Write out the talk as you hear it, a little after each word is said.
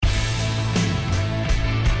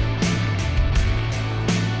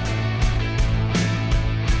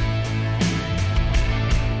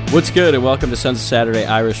What's good, and welcome to Sons of Saturday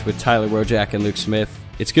Irish with Tyler Wojak and Luke Smith.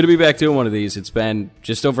 It's good to be back doing one of these. It's been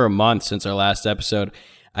just over a month since our last episode.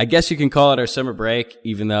 I guess you can call it our summer break,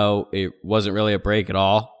 even though it wasn't really a break at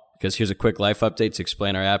all, because here's a quick life update to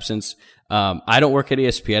explain our absence. I don't work at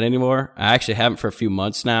ESPN anymore. I actually haven't for a few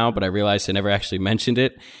months now, but I realized I never actually mentioned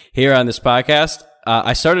it here on this podcast.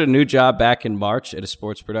 I started a new job back in March at a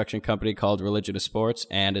sports production company called Religion of Sports,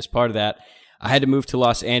 and as part of that, I had to move to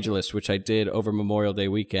Los Angeles, which I did over Memorial Day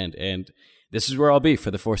weekend, and this is where I'll be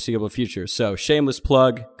for the foreseeable future. So shameless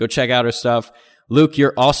plug, go check out our stuff. Luke,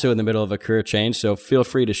 you're also in the middle of a career change, so feel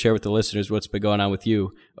free to share with the listeners what's been going on with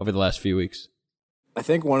you over the last few weeks. I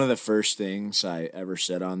think one of the first things I ever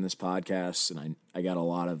said on this podcast, and I got a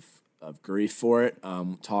lot of grief for it,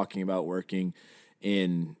 talking about working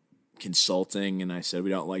in consulting, and I said we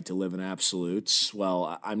don't like to live in absolutes.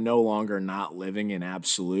 Well, I'm no longer not living in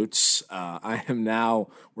absolutes. I am now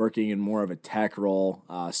working in more of a tech role.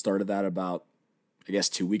 Started that about, I guess,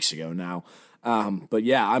 2 weeks ago now. But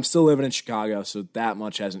yeah, I'm still living in Chicago, so that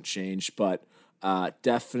much hasn't changed, but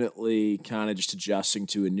definitely kind of just adjusting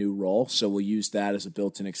to a new role. So we'll use that as a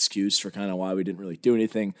built-in excuse for kind of why we didn't really do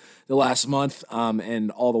anything the last month. And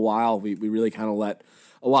all the while, we really kind of let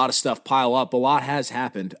a lot of stuff pile up. A lot has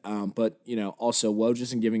happened, but, you know, also Woj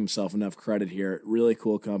isn't giving himself enough credit here. Really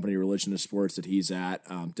cool company, Religion of Sports, that he's at.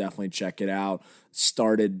 Definitely check it out.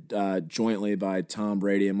 Started jointly by Tom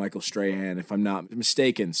Brady and Michael Strahan, if I'm not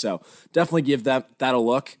mistaken. So definitely give that a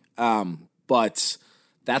look. But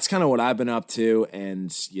that's kind of what I've been up to,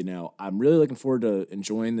 and, you know, I'm really looking forward to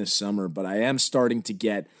enjoying this summer, but I am starting to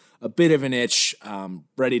get a bit of an itch,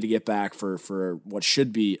 ready to get back for what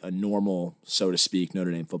should be a normal, so to speak,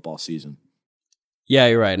 Notre Dame football season. Yeah,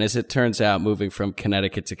 you're right. And as it turns out, moving from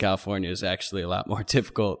Connecticut to California is actually a lot more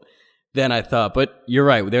difficult than I thought. But you're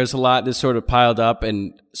right. There's a lot that's sort of piled up,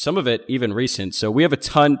 and some of it even recent. So we have a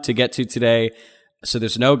ton to get to today. So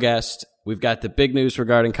there's no guest. We've got the big news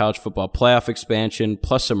regarding college football playoff expansion,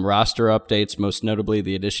 plus some roster updates, most notably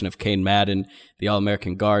the addition of Kane Madden, the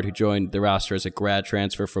All-American guard who joined the roster as a grad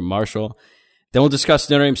transfer from Marshall. Then we'll discuss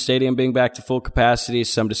Notre Dame Stadium being back to full capacity,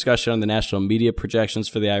 some discussion on the national media projections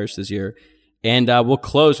for the Irish this year, and we'll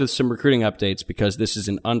close with some recruiting updates because this is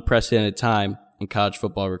an unprecedented time in college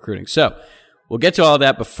football recruiting. So we'll get to all of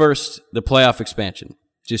that, but first, the playoff expansion.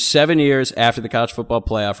 Just 7 years after the college football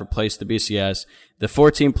playoff replaced the BCS, the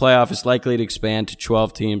 4-team playoff is likely to expand to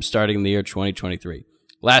 12 teams starting in the year 2023.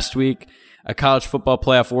 Last week, a college football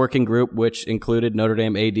playoff working group, which included Notre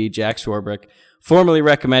Dame AD Jack Swarbrick, formally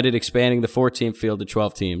recommended expanding the 4-team field to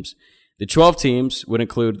 12 teams. The 12 teams would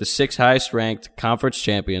include the 6 highest-ranked conference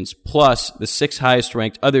champions, plus the 6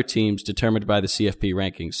 highest-ranked other teams determined by the CFP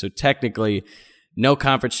rankings. So technically, no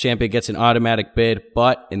conference champion gets an automatic bid,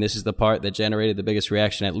 but, and this is the part that generated the biggest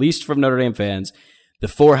reaction, at least from Notre Dame fans, the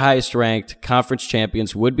 4 highest-ranked conference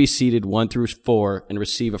champions would be seeded 1 through 4 and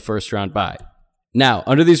receive a first-round bye. Now,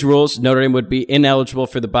 under these rules, Notre Dame would be ineligible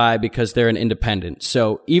for the bye because they're an independent.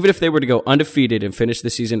 So even if they were to go undefeated and finish the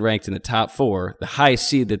season ranked in the top 4, the highest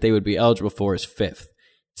seed that they would be eligible for is 5th.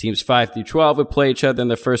 Teams 5 through 12 would play each other in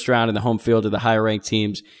the first round in the home field of the higher-ranked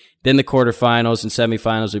teams. Then the quarterfinals and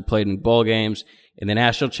semifinals would be played in bowl games. And the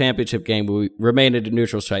national championship game will remain at a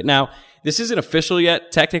neutral site. Now, this isn't official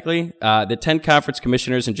yet, technically. The 10 conference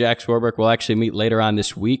commissioners and Jack Swarbrick will actually meet later on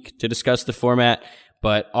this week to discuss the format,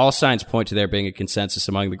 but all signs point to there being a consensus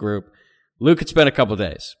among the group. Luke, it's been a couple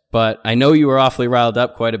days, but I know you were awfully riled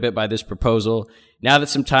up quite a bit by this proposal. Now that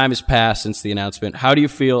some time has passed since the announcement, how do you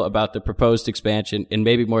feel about the proposed expansion and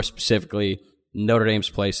maybe more specifically Notre Dame's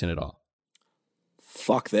place in it all?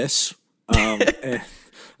 Fuck this.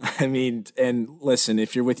 I mean, and listen,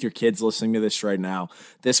 if you're with your kids listening to this right now,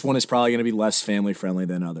 this one is probably going to be less family-friendly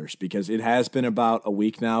than others because it has been about a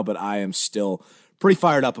week now, but I am still pretty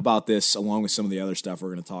fired up about this along with some of the other stuff we're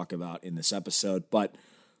going to talk about in this episode. But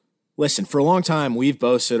listen, for a long time, we've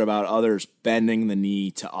boasted about others bending the knee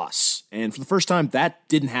to us. And for the first time, that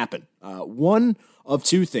didn't happen. One of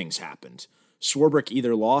 2 things happened. Swarbrick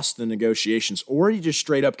either lost the negotiations or he just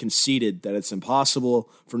straight up conceded that it's impossible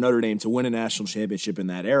for Notre Dame to win a national championship in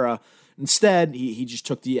that era. Instead, he just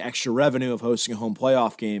took the extra revenue of hosting a home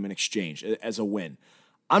playoff game in exchange as a win.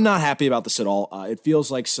 I'm not happy about this at all. It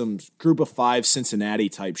feels like some group of 5 Cincinnati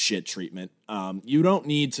type shit treatment. You don't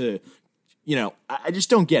need to, you know, I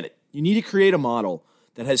just don't get it. You need to create a model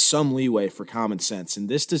that has some leeway for common sense, and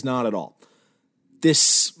this does not at all.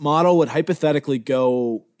 This model would hypothetically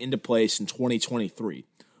go into place in 2023.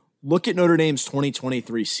 Look at Notre Dame's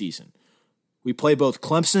 2023 season. We play both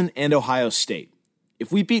Clemson and Ohio State.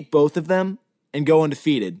 If we beat both of them and go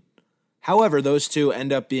undefeated, however, those two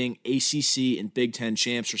end up being ACC and Big Ten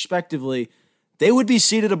champs respectively, they would be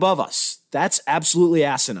seated above us. That's absolutely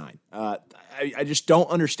asinine. I just don't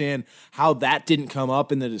understand how that didn't come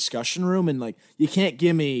up in the discussion room. And like, you can't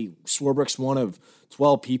give me Swarbrick's one of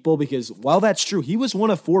 12 people, because while that's true, he was one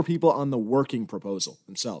of 4 people on the working proposal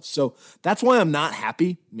themselves. So that's why I'm not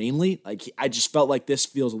happy, mainly. Like, I just felt like this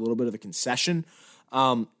feels a little bit of a concession.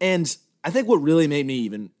 And I think what really made me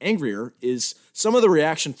even angrier is some of the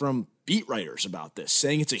reaction from beat writers about this,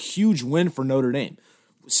 saying it's a huge win for Notre Dame,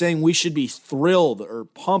 saying we should be thrilled or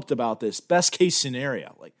pumped about this, best case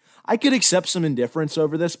scenario. Like, I could accept some indifference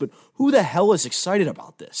over this, but who the hell is excited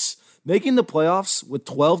about this? Making the playoffs with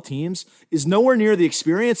 12 teams is nowhere near the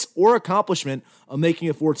experience or accomplishment of making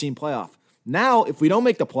a 14 playoff. Now, if we don't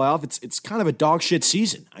make the playoff, it's kind of a dog shit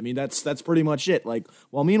season. I mean, that's pretty much it. Like,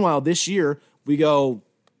 well, meanwhile, this year we go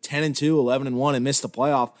 10-2, 11-1, and miss the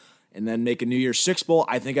playoff, and then make a New Year's Six Bowl.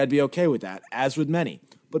 I think I'd be okay with that, as would many.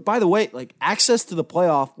 But by the way, like, access to the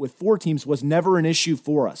playoff with 4 teams was never an issue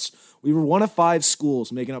for us. We were one of 5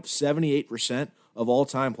 schools making up 78% of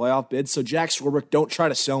all-time playoff bids. So Jack Swarbrick, don't try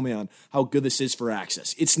to sell me on how good this is for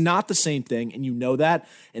access. It's not the same thing, and you know that.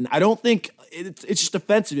 And I don't think it's just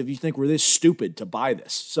offensive if you think we're this stupid to buy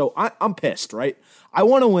this. So I'm pissed, right? I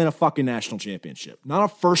want to win a fucking national championship, not a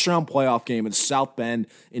first-round playoff game in South Bend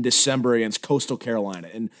in December against Coastal Carolina.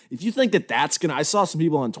 And if you think that that's going to – I saw some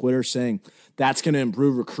people on Twitter saying that's going to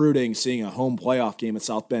improve recruiting, seeing a home playoff game at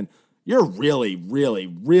South Bend. You're really, really,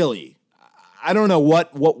 really – I don't know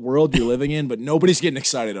what world you're living in, but nobody's getting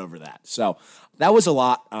excited over that. So that was a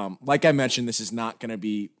lot. Like I mentioned, this is not going to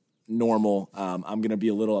be normal. I'm going to be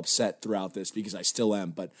a little upset throughout this because I still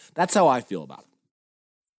am, but that's how I feel about it.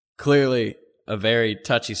 Clearly a very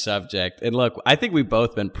touchy subject. And look, I think we've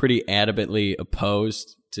both been pretty adamantly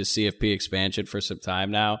opposed to CFP expansion for some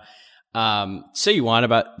time now. Say you want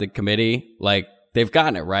about the committee, like, they've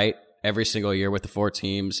gotten it right every single year with the 4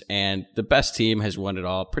 teams, and the best team has won it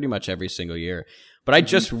all pretty much every single year. But I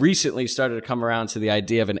just recently started to come around to the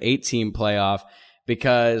idea of an 8-team playoff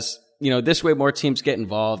because, this way more teams get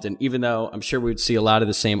involved. And even though I'm sure we'd see a lot of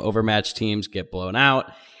the same overmatched teams get blown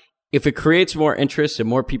out, if it creates more interest and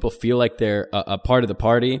more people feel like they're a part of the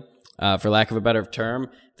party, for lack of a better term,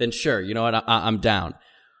 then sure, you know what, I'm down.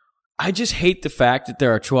 I just hate the fact that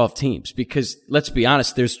there are 12 teams because, let's be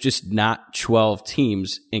honest, there's just not 12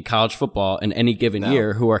 teams in college football in any given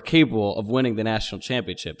year who are capable of winning the national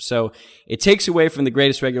championship. So it takes away from the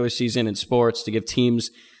greatest regular season in sports to give teams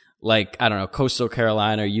like, I don't know, Coastal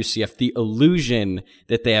Carolina or UCF the illusion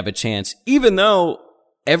that they have a chance, even though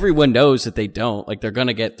everyone knows that they don't. Like, they're going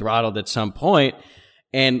to get throttled at some point.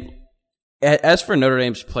 And as for Notre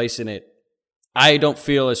Dame's place in it, I don't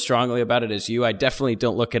feel as strongly about it as you. I definitely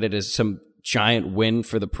don't look at it as some giant win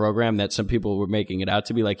for the program that some people were making it out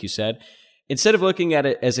to be, like you said. Instead of looking at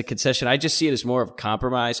it as a concession, I just see it as more of a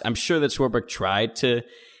compromise. I'm sure that Swarbrick tried to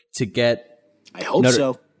get... I hope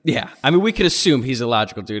so. Yeah. I mean, we could assume he's a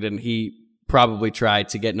logical dude, and he probably tried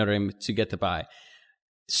to get Notre Dame to get the bye.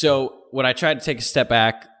 So when I tried to take a step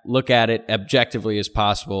back, look at it objectively as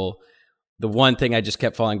possible, the one thing I just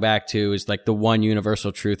kept falling back to is like the one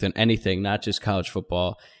universal truth in anything, not just college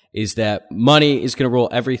football, is that money is going to rule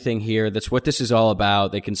everything here. That's what this is all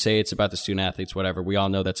about. They can say it's about the student athletes, whatever. We all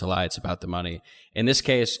know that's a lie. It's about the money. In this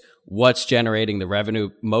case, what's generating the revenue?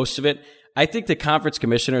 Most of it. I think the conference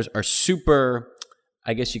commissioners are super,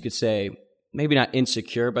 I guess you could say, maybe not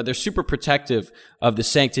insecure, but they're super protective of the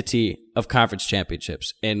sanctity of conference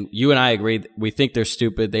championships. And you and I agree, we think they're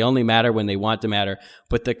stupid. They only matter when they want to matter.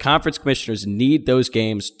 But the conference commissioners need those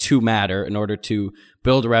games to matter in order to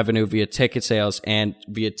build revenue via ticket sales and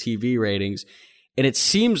via TV ratings. And it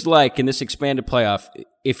seems like in this expanded playoff,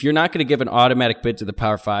 if you're not going to give an automatic bid to the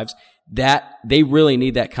Power Fives, that they really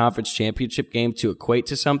need that conference championship game to equate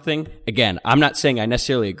to something. Again, I'm not saying I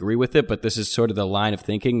necessarily agree with it, but this is sort of the line of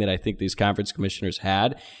thinking that I think these conference commissioners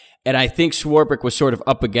had. And I think Swarbrick was sort of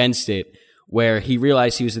up against it where he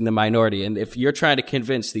realized he was in the minority. And if you're trying to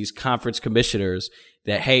convince these conference commissioners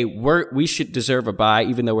that, hey, we should deserve a bye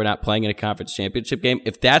even though we're not playing in a conference championship game,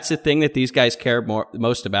 if that's the thing that these guys care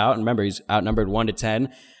most about, and remember, he's outnumbered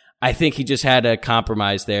 1-10, I think he just had to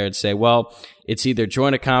compromise there and say, well, it's either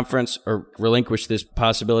join a conference or relinquish this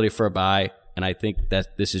possibility for a bye. And I think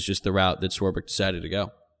that this is just the route that Swarbrick decided to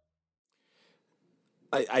go.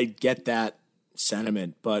 I get that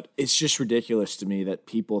sentiment, but it's just ridiculous to me that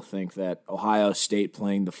people think that Ohio State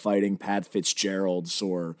playing the fighting Pat Fitzgeralds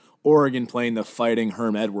or Oregon playing the fighting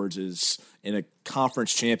Herm Edwardses in a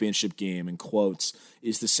conference championship game, in quotes,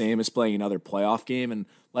 is the same as playing another playoff game. And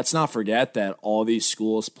let's not forget that all these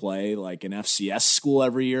schools play like an FCS school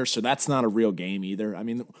every year, so that's not a real game either. I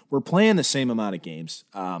mean, we're playing the same amount of games.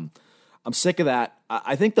 I'm sick of that.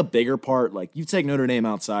 I think the bigger part, like you take Notre Dame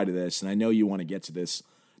outside of this, and I know you want to get to this,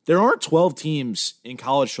 there aren't 12 teams in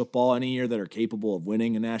college football any year that are capable of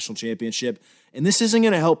winning a national championship, and this isn't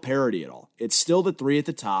going to help parity at all. It's still the three at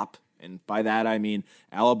the top, and by that I mean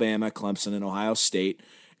Alabama, Clemson, and Ohio State.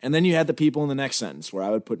 And then you had the people in the next sentence where I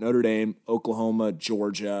would put Notre Dame, Oklahoma,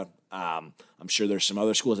 Georgia. I'm sure there's some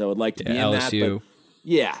other schools I would like to be in LSU. that. But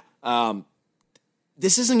yeah,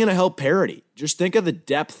 this isn't going to help parity. Just think of the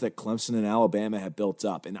depth that Clemson and Alabama have built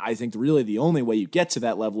up. And I think really the only way you get to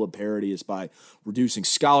that level of parity is by reducing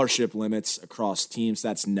scholarship limits across teams.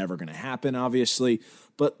 That's never going to happen, obviously.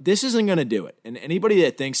 But this isn't going to do it. And anybody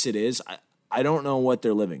that thinks it is, I don't know what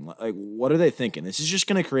they're living. Like, what are they thinking? This is just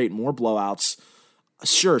going to create more blowouts.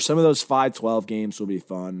 Sure, some of those 5-12 games will be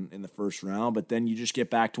fun in the first round, but then you just get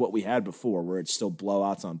back to what we had before where it's still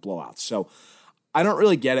blowouts on blowouts. So I don't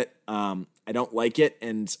really get it. I don't like it,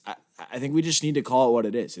 and I think we just need to call it what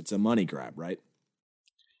it is. It's a money grab, right?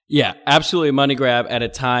 Yeah, absolutely a money grab at a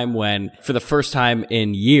time when, for the first time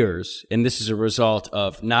in years, and this is a result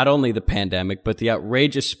of not only the pandemic, but the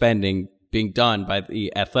outrageous spending being done by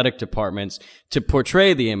the athletic departments to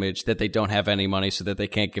portray the image that they don't have any money so that they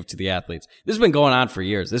can't give to the athletes. This has been going on for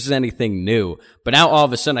years. This is anything new. But now all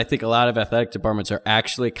of a sudden, I think a lot of athletic departments are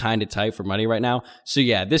actually kind of tight for money right now. So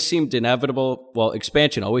yeah, this seemed inevitable. Well,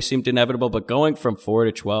 expansion always seemed inevitable, but going from 4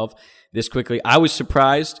 to 12 this quickly, I was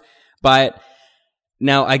surprised by it.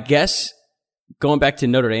 Now, I guess going back to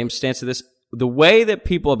Notre Dame's stance to this, the way that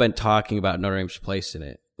people have been talking about Notre Dame's place in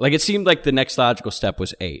it, like it seemed like the next logical step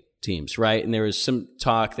was 8 teams, right? And there was some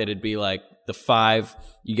talk that it'd be like the 5,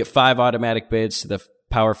 you get 5 automatic bids to the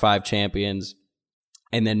Power 5 champions,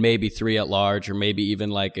 and then maybe 3 at large, or maybe even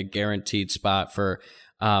like a guaranteed spot for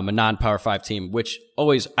a non-Power 5 team, which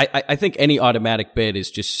always, I think any automatic bid is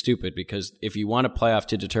just stupid, because if you want a playoff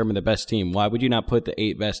to determine the best team, why would you not put the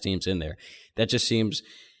 8 best teams in there? That just seems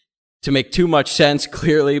to make too much sense,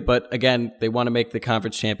 clearly, but again, they want to make the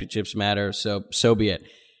conference championships matter, so be it.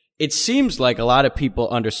 It seems like a lot of people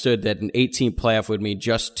understood that an 18 playoff would mean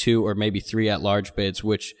just 2 or maybe 3 at-large bids,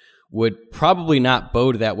 which would probably not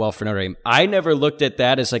bode that well for Notre Dame. I never looked at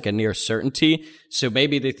that as like a near certainty, so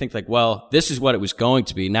maybe they think like, well, this is what it was going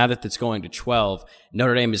to be. Now that it's going to 12,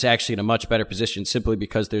 Notre Dame is actually in a much better position simply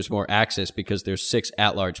because there's more access, because there's 6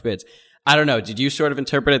 at-large bids. I don't know. Did you sort of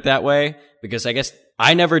interpret it that way? Because I guess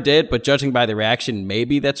I never did, but judging by the reaction,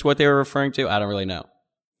 maybe that's what they were referring to. I don't really know.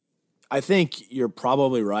 I think you're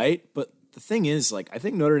probably right, but the thing is, like, I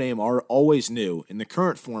think Notre Dame always knew in the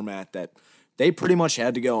current format that they pretty much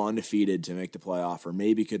had to go undefeated to make the playoff, or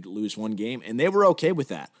maybe could lose one game, and they were okay with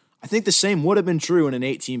that. I think the same would have been true in an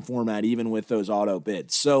 8-team format, even with those auto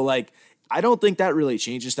bids. So, like, I don't think that really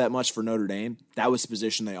changes that much for Notre Dame. That was the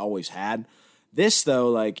position they always had. This, though,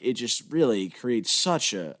 like, it just really creates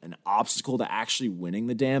such an obstacle to actually winning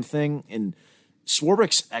the damn thing, and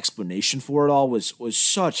Swarbrick's explanation for it all was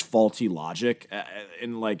such faulty logic.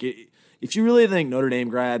 And like, if you really think Notre Dame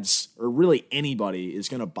grads or really anybody is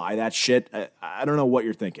going to buy that shit, I don't know what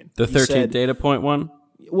you're thinking. The 13th data point one?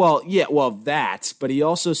 Well, yeah, that. But he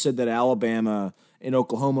also said that Alabama and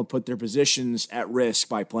Oklahoma put their positions at risk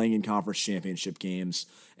by playing in conference championship games.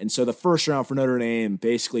 And so the first round for Notre Dame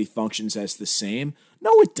basically functions as the same.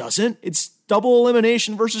 No, it doesn't. It's double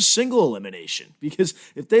elimination versus single elimination. Because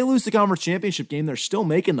if they lose the conference championship game, they're still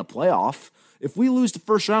making the playoff. If we lose the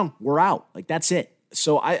first round, we're out. Like, that's it.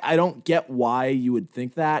 So I don't get why you would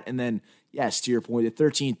think that. And then, yes, to your point, the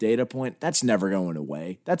 13th data point, that's never going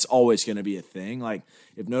away. That's always going to be a thing. Like,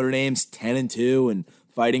 if Notre Dame's 10-2 and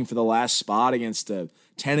fighting for the last spot against a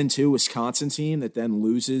 10-2 Wisconsin team that then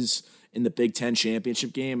loses in the Big Ten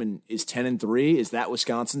championship game and is 10-3, is that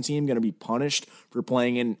Wisconsin team going to be punished for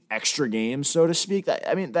playing in extra games, so to speak?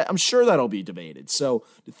 I'm sure that'll be debated. So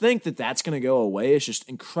to think that that's going to go away is just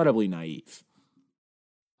incredibly naive.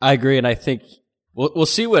 I agree, and I think we'll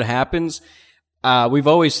see what happens. We've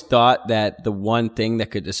always thought that the one thing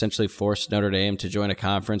that could essentially force Notre Dame to join a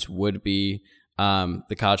conference would be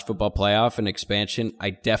the college football playoff and expansion. I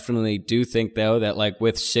definitely do think, though, that like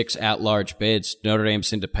with 6 at-large bids, Notre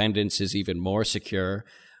Dame's independence is even more secure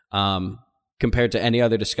compared to any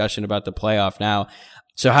other discussion about the playoff now.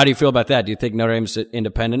 So how do you feel about that? Do you think Notre Dame's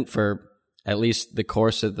independent for at least the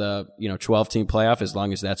course of the 12-team playoff, as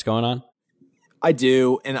long as that's going on? I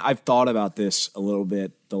do, and I've thought about this a little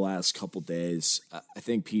bit the last couple days. I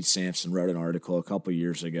think Pete Sampson wrote an article a couple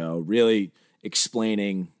years ago really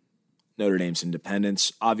explaining Notre Dame's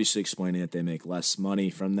independence, obviously explaining that they make less money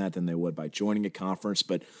from that than they would by joining a conference,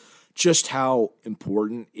 but just how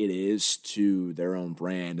important it is to their own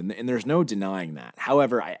brand, and there's no denying that.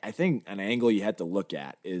 However, I think an angle you have to look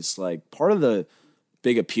at is like part of the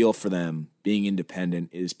big appeal for them being independent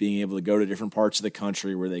is being able to go to different parts of the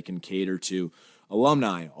country where they can cater to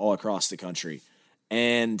alumni all across the country.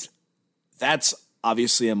 And that's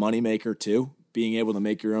obviously a moneymaker too, being able to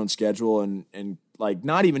make your own schedule and like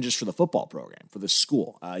not even just for the football program, for the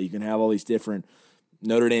school. You can have all these different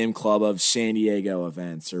Notre Dame Club of San Diego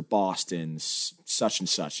events or Boston's such and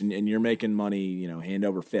such, and you're making money, hand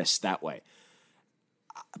over fist that way.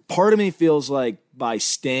 Part of me feels like by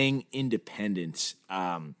staying independent,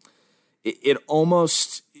 it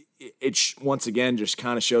almost once again just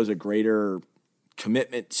kind of shows a greater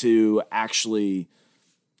commitment to actually,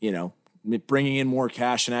 bringing in more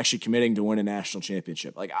cash and actually committing to win a national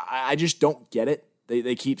championship. Like I just don't get it.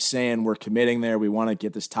 They keep saying we're committing there. We want to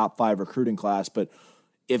get this top 5 recruiting class, but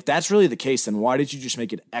if that's really the case, then why did you just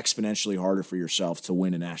make it exponentially harder for yourself to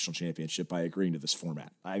win a national championship by agreeing to this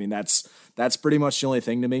format? I mean, that's pretty much the only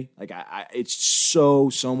thing to me. Like, it's so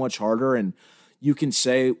much harder. And you can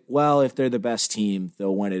say, well, if they're the best team,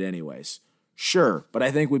 they'll win it anyways. Sure, but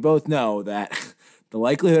I think we both know that the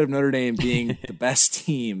likelihood of Notre Dame being the best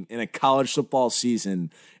team in a college football season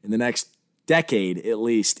in the next decade at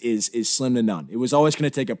least is slim to none. It was always going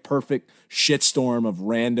to take a perfect shitstorm of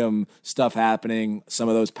random stuff happening, some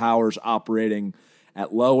of those powers operating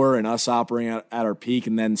at lower and us operating at our peak,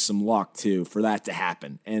 and then some luck too for that to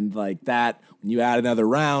happen. And like that, when you add another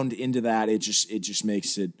round into that, it just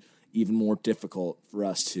makes it even more difficult for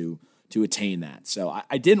us to attain that. So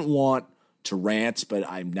I didn't want to rant, but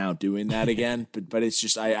I'm now doing that again. but it's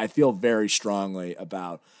just I feel very strongly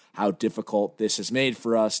about how difficult this has made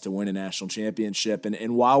for us to win a national championship.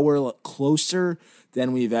 And while we're closer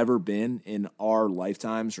than we've ever been in our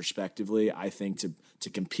lifetimes, respectively, I think to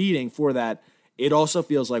competing for that, it also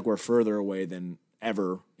feels like we're further away than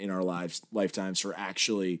ever in our lifetimes to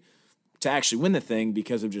actually win the thing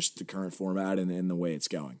because of just the current format and the way it's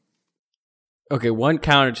going. Okay, one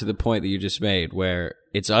counter to the point that you just made where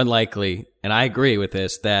it's unlikely, and I agree with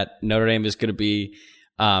this, that Notre Dame is going to be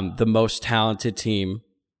the most talented team,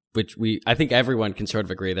 which I think everyone can sort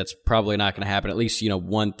of agree that's probably not going to happen. At least,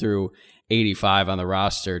 1 through 85 on the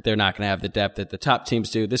roster, they're not going to have the depth that the top teams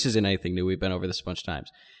do. This isn't anything new. We've been over this a bunch of times.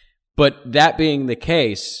 But that being the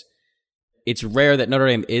case, it's rare that Notre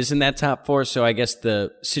Dame is in that top 4. So I guess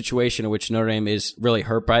the situation in which Notre Dame is really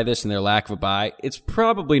hurt by this and their lack of a bye, it's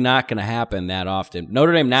probably not going to happen that often.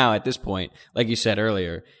 Notre Dame now at this point, like you said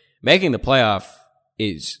earlier, making the playoff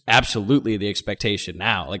is absolutely the expectation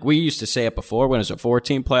now. Like we used to say it before when it was a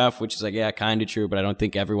 4-team playoff, which is like, yeah, kind of true, but I don't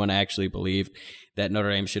think everyone actually believed that Notre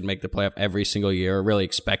Dame should make the playoff every single year or really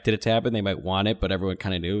expected it to happen. They might want it, but everyone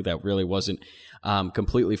kind of knew that really wasn't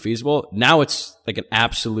completely feasible. Now it's like an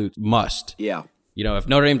absolute must. Yeah. If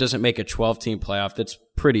Notre Dame doesn't make a 12-team playoff, that's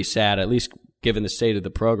pretty sad, at least given the state of the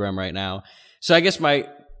program right now. So I guess my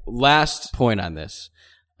last point on this,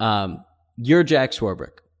 you're Jack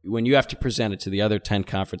Swarbrick. When you have to present it to the other 10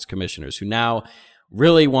 conference commissioners who now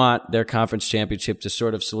really want their conference championship to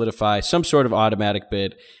sort of solidify some sort of automatic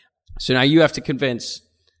bid. So now you have to convince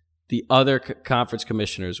the other conference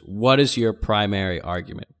commissioners, what is your primary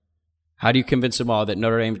argument? How do you convince them all that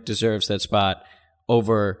Notre Dame deserves that spot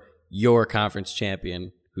over your conference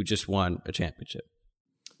champion who just won a championship?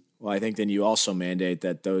 Well, I think then you also mandate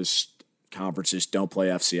that those conferences don't play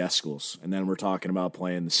FCS schools. And then we're talking about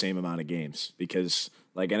playing the same amount of games because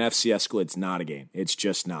like an FCS school, it's not a game. It's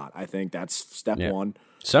just not. I think that's step one.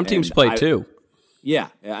 Some teams play two. Yeah.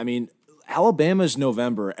 I mean, Alabama's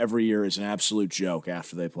November every year is an absolute joke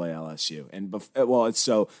after they play LSU. And it's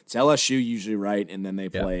LSU usually, right, and then they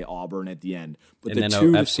play Auburn at the end. But and the then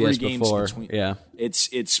 2 to FCS 3 games before, between,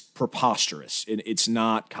 it's preposterous. It's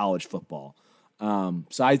not college football.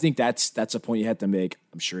 So I think that's a point you have to make.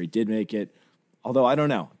 I'm sure he did make it. Although I don't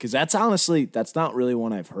know, because that's not really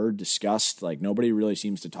one I've heard discussed. Like nobody really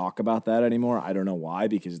seems to talk about that anymore. I don't know why,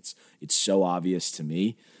 because it's so obvious to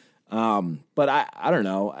me. But I don't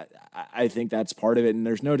know. I think that's part of it, and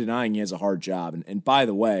there's no denying he has a hard job. And by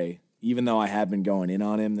the way, even though I have been going in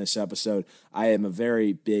on him this episode, I am a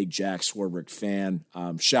very big Jack Swarbrick fan.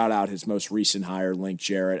 Shout out his most recent hire, Link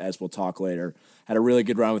Jarrett, as we'll talk later. Had a really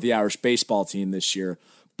good run with the Irish baseball team this year.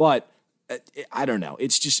 But I don't know.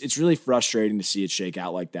 It's really frustrating to see it shake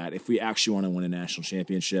out like that. If we actually want to win a national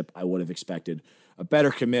championship, I would have expected a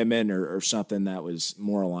better commitment or something that was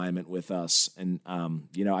more alignment with us. And,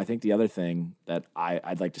 I think the other thing that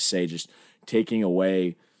I'd like to say, just taking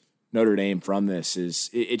away Notre Dame from this is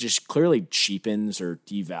it just clearly cheapens or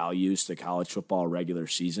devalues the college football regular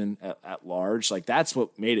season at large. Like that's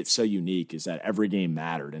what made it so unique is that every game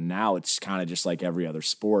mattered. And now it's kind of just like every other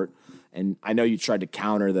sport. And I know you tried to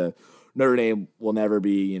counter the Notre Dame will never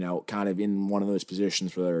be, kind of in one of those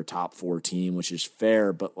positions where they're a top 4 team, which is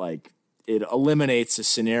fair, but like it eliminates a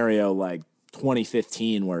scenario like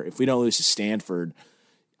 2015 where if we don't lose to Stanford,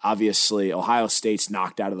 obviously Ohio State's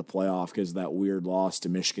knocked out of the playoff because of that weird loss to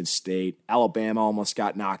Michigan State. Alabama almost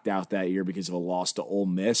got knocked out that year because of a loss to Ole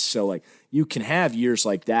Miss. So like you can have years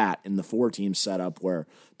like that in the 4-team setup where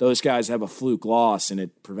those guys have a fluke loss and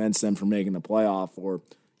it prevents them from making the playoff, or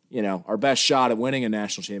our best shot at winning a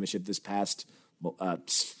national championship this past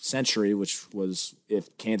century, which was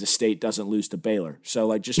if Kansas State doesn't lose to Baylor. So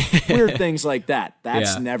like just weird things like that.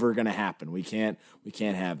 That's never going to happen. We can't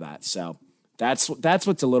have that. So that's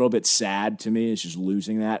what's a little bit sad to me, is just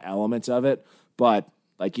losing that element of it. But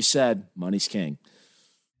like you said, money's king.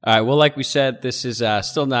 All right. Well, like we said, this is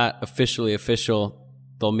still not officially official.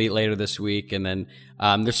 They'll meet later this week, and then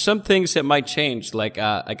there's some things that might change. Like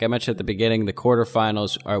I mentioned at the beginning, the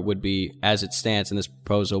quarterfinals would be, as it stands in this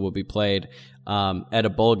proposal, will be played at a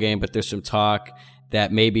bowl game. But there's some talk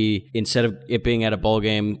that maybe instead of it being at a bowl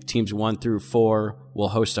game, teams 1 through 4 will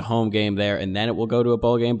host a home game there, and then it will go to a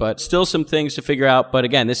bowl game. But still some things to figure out. But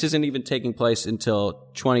again, this isn't even taking place until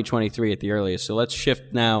 2023 at the earliest. So let's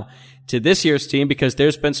shift now to this year's team, because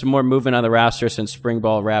there's been some more movement on the roster since spring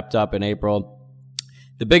ball wrapped up in April.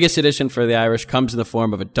 The biggest addition for the Irish comes in the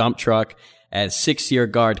form of a dump truck as 6-year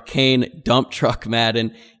guard Kane Dump Truck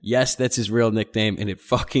Madden, yes, that's his real nickname, and it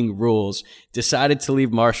fucking rules, decided to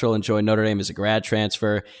leave Marshall and join Notre Dame as a grad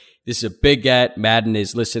transfer. This is a big get. Madden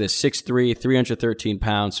is listed as 6'3", 313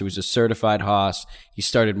 pounds, so he's a certified hoss. He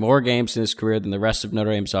started more games in his career than the rest of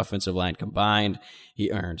Notre Dame's offensive line combined.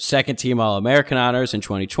 He earned second-team All-American honors in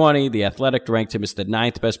 2020. The Athletic ranked him as the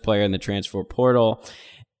 9th best player in the transfer portal.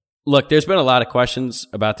 Look, there's been a lot of questions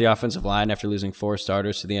about the offensive line after losing 4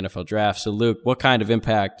 starters to the NFL draft. So, Luke, what kind of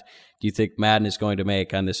impact do you think Madden is going to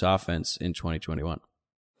make on this offense in 2021?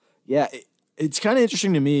 Yeah, it's kind of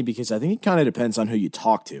interesting to me because I think it kind of depends on who you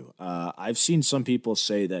talk to. I've seen some people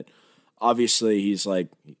say that obviously he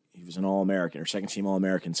was an All-American or second-team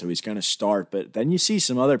All-American, so he's going to start. But then you see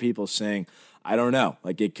some other people saying, I don't know,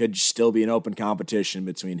 like it could still be an open competition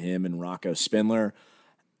between him and Rocco Spindler.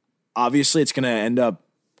 Obviously, it's going to end up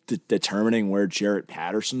determining where Jarrett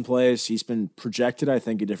Patterson plays. He's been projected, I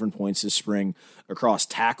think, at different points this spring across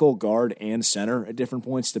tackle, guard, and center at different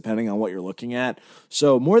points, depending on what you're looking at.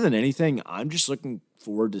 So more than anything, I'm just looking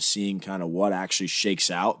forward to seeing kind of what actually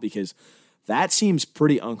shakes out, because that seems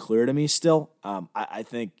pretty unclear to me still. I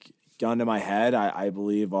think, gun to my head, I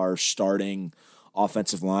believe our starting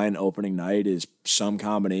offensive line opening night is some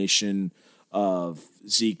combination of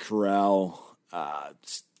Zeke Correll,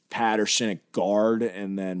 Patterson at guard,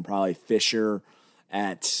 and then probably Fisher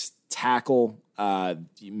at tackle,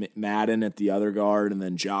 Madden at the other guard, and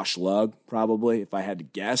then Josh Lugg probably, if I had to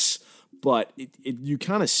guess. But you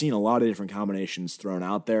kind of seen a lot of different combinations thrown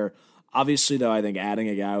out there. Obviously, though, I think adding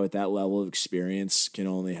a guy with that level of experience can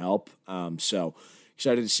only help. So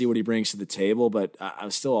excited to see what he brings to the table, but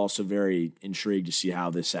I'm still also very intrigued to see how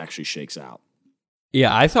this actually shakes out.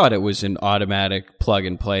 Yeah, I thought it was an automatic plug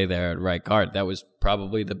and play there at right guard. That was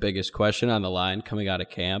probably the biggest question on the line coming out of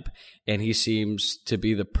camp, and he seems to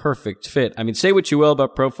be the perfect fit. I mean, say what you will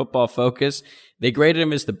about Pro Football Focus, they graded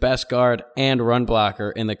him as the best guard and run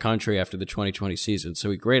blocker in the country after the 2020 season, so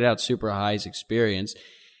he graded out super high his experience.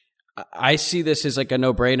 I see this as like a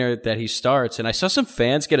no-brainer that he starts, and I saw some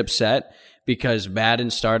fans get upset because Madden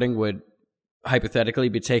starting would hypothetically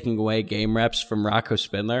be taking away game reps from Rocco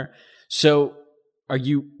Spindler. So are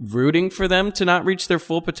you rooting for them to not reach their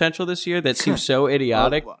full potential this year? That seems so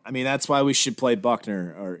idiotic. Well, I mean, that's why we should play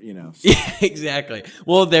Buckner, or. Yeah, exactly.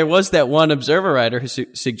 Well, there was that one Observer writer who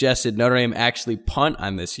suggested Notre Dame actually punt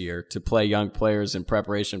on this year to play young players in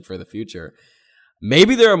preparation for the future.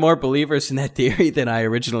 Maybe there are more believers in that theory than I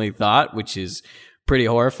originally thought, which is pretty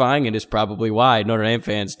horrifying and is probably why Notre Dame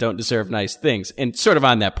fans don't deserve nice things. And sort of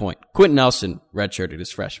on that point, Quentin Nelson redshirted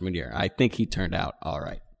his freshman year. I think he turned out all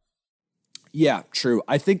right. Yeah, true.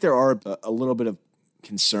 I think there are a little bit of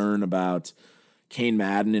concern about Kane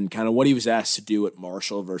Madden and kind of what he was asked to do at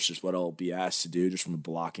Marshall versus what he'll be asked to do just from a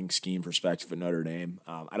blocking scheme perspective at Notre Dame.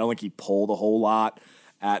 I don't think he pulled a whole lot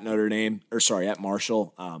at at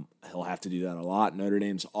Marshall. He'll have to do that a lot. Notre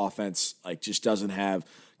Dame's offense just doesn't have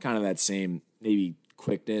kind of that same maybe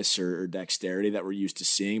quickness or dexterity that we're used to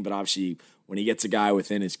seeing, but obviously when he gets a guy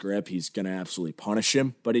within his grip, he's going to absolutely punish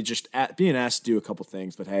him. But he just being asked to do a couple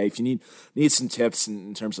things. But hey, if you need some tips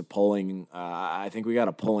in terms of pulling, I think we got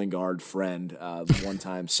a pulling guard friend,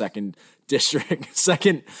 one-time second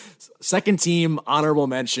team honorable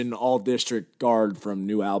mention all district guard from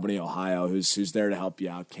New Albany, Ohio, who's there to help you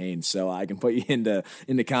out, Kane. So I can put you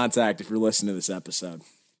into contact if you're listening to this episode.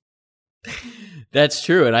 That's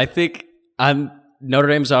true. And I think on Notre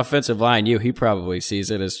Dame's offensive line, he probably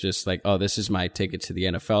sees it as just like, oh, this is my ticket to the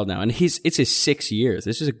NFL now. And it's his 6 years.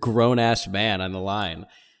 This is a grown-ass man on the line.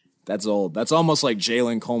 That's old. That's almost like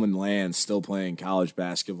Jalen Coleman-Land still playing college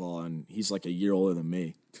basketball, and he's like a year older than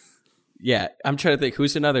me. Yeah, I'm trying to think.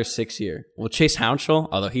 Who's another 6 year? Well, Chase Hounshaw,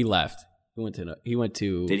 although he left. He went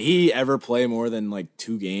to. Did he ever play more than like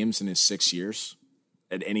 2 games in his 6 years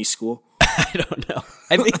at any school? I don't know.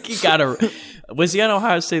 I think he got a. Was he on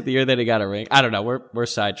Ohio State the year that he got a ring? I don't know. We're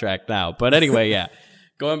sidetracked now. But anyway, yeah.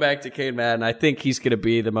 Going back to Cade Madden, I think he's going to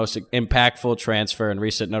be the most impactful transfer in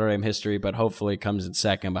recent Notre Dame history, but hopefully comes in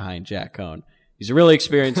second behind Jack Cohn. He's a really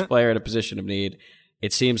experienced player in a position of need.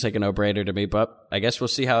 It seems like a no-brainer to me, but I guess we'll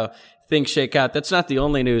see how things shake out. That's not the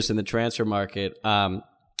only news in the transfer market.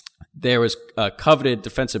 There was a coveted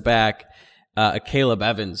defensive back, Caleb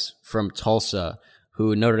Evans from Tulsa,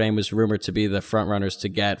 who Notre Dame was rumored to be the front runners to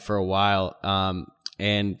get for a while.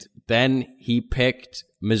 And then he picked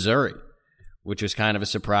Missouri, which was kind of a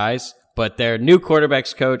surprise. But their new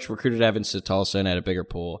quarterbacks coach recruited Evans to Tulsa and had a bigger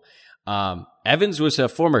pool. Evans was a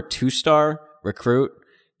former 2-star recruit.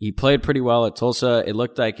 He played pretty well at Tulsa. It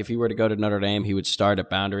looked like if he were to go to Notre Dame, he would start at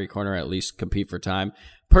boundary corner, at least compete for time.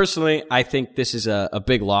 Personally, I think this is a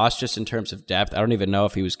big loss just in terms of depth. I don't even know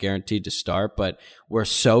if he was guaranteed to start, but we're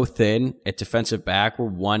so thin at defensive back. We're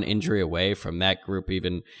one injury away from that group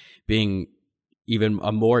even being even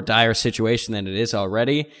a more dire situation than it is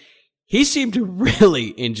already. He seemed to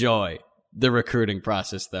really enjoy the recruiting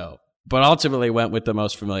process, though, but ultimately went with the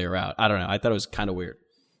most familiar route. I don't know. I thought it was kind of weird.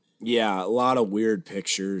 Yeah, a lot of weird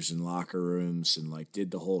pictures in locker rooms and like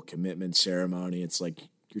did the whole commitment ceremony. It's like,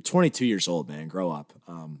 you're 22 years old, man. Grow up.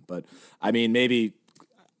 But I mean, maybe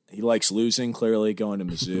he likes losing, clearly going to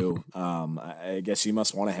Mizzou. I guess he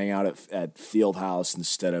must want to hang out at Fieldhouse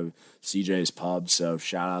instead of CJ's Pub. So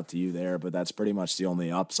shout out to you there. But that's pretty much the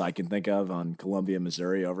only ups I can think of on Columbia,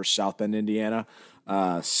 Missouri over South Bend, Indiana.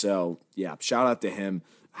 So yeah, shout out to him.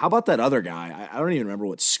 How about that other guy? I don't even remember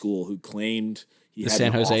what school who claimed he had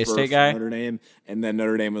San Jose State guy, Notre Dame, and then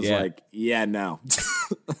Notre Dame was like, "Yeah, no,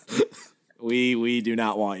 we do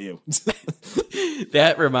not want you."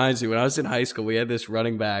 That reminds me, when I was in high school, we had this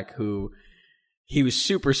running back who he was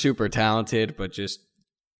super, super talented, but just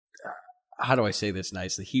how do I say this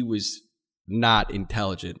nicely? He was not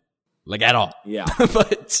intelligent, like at all. Yeah,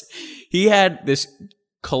 but he had this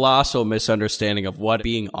colossal misunderstanding of what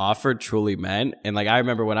being offered truly meant. And like I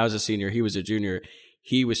remember when I was a senior, he was a junior.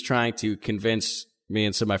 He was trying to convince me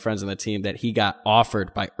and some of my friends on the team that he got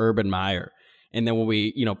offered by Urban Meyer. And then when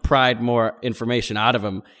we, pried more information out of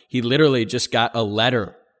him, he literally just got a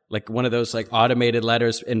letter, like one of those like automated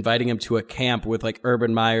letters inviting him to a camp with like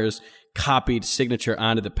Urban Meyer's copied signature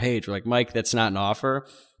onto the page. We're like, Mike, that's not an offer.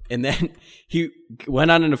 And then he went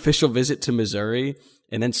on an official visit to Missouri.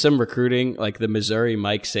 And then some recruiting, like the Missouri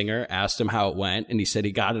Mike Singer, asked him how it went. And he said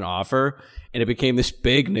he got an offer. And it became this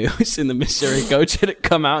big news. And the Missouri coach had to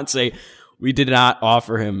come out and say, we did not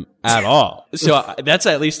offer him at all. So that's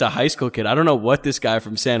at least a high school kid. I don't know what this guy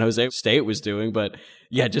from San Jose State was doing, but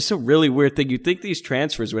yeah, just a really weird thing. You'd think these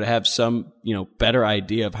transfers would have some, better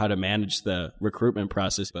idea of how to manage the recruitment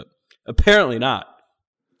process, but apparently not.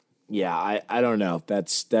 Yeah, I don't know.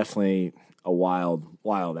 That's definitely a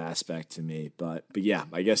wild aspect to me. But yeah,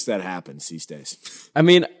 I guess that happens these days. I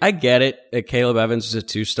mean, I get it. Caleb Evans was a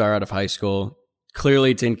 2-star out of high school.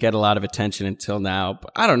 Clearly didn't get a lot of attention until now.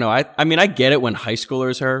 But I don't know. I mean, I get it when high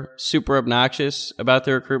schoolers are super obnoxious about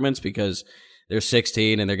their recruitments because they're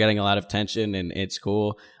 16 and they're getting a lot of attention and it's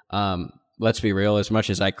cool. Let's be real. As much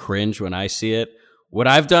as I cringe when I see it, would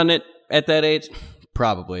I've done it at that age?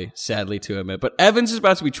 Probably, sadly to admit. But Evans is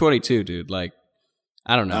about to be 22, dude. Like,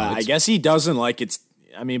 I don't know. I guess he doesn't like it.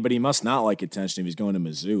 I mean, but he must not like attention if he's going to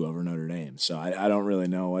Mizzou over Notre Dame. So I don't really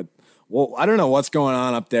know I don't know what's going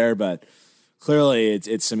on up there, but clearly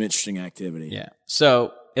it's some interesting activity. Yeah.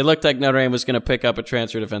 So it looked like Notre Dame was going to pick up a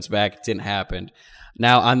transfer defense back. It didn't happen.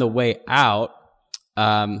 Now on the way out,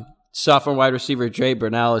 sophomore wide receiver Jay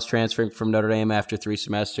Brunell is transferring from Notre Dame after 3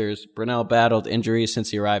 semesters. Brunell battled injuries since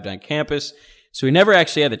he arrived on campus, so he never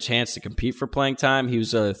actually had the chance to compete for playing time. He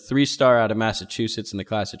was a 3-star out of Massachusetts in the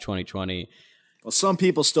class of 2020. Well, some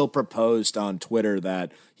people still proposed on Twitter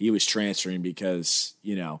that he was transferring because,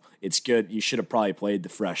 it's good. You should have probably played the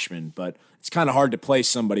freshman, but it's kind of hard to play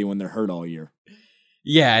somebody when they're hurt all year.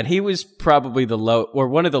 Yeah, and he was probably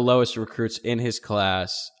one of the lowest recruits in his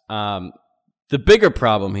class. The bigger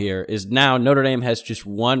problem here is now Notre Dame has just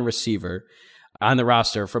one receiver on the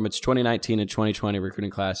roster from its 2019 and 2020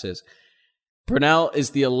 recruiting classes. Brunell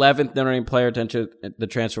is the 11th Notre Dame player to enter the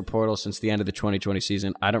transfer portal since the end of the 2020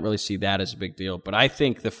 season. I don't really see that as a big deal, but I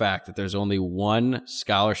think the fact that there's only one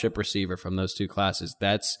scholarship receiver from those two classes,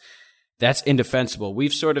 that's indefensible.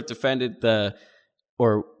 We've sort of defended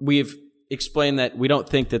we've explained that we don't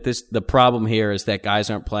think that the problem here is that guys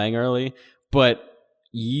aren't playing early, but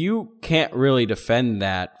you can't really defend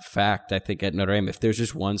that fact, I think, at Notre Dame if there's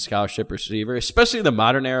just one scholarship receiver, especially in the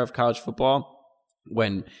modern era of college football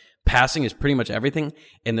when passing is pretty much everything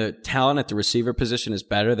and the talent at the receiver position is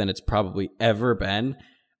better than it's probably ever been.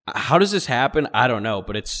 How does this happen? I don't know,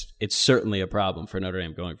 but it's certainly a problem for Notre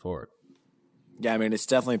Dame going forward. Yeah, I mean, it's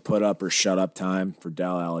definitely put up or shut up time for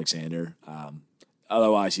Del Alexander.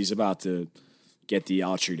 Otherwise, he's about to get the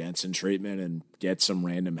Altry Denson treatment and get some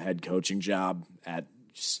random head coaching job at,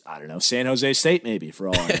 I don't know, San Jose State maybe, for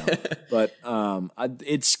all I know. But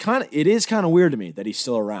it is kind of weird to me that he's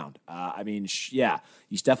still around. I mean,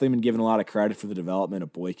 he's definitely been given a lot of credit for the development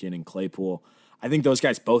of Boykin and Claypool. I think those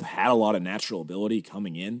guys both had a lot of natural ability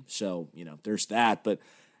coming in, so there's that. But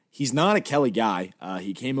he's not a Kelly guy.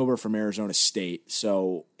 He came over from Arizona State,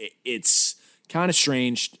 so it's kind of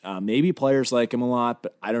strange. Maybe players like him a lot,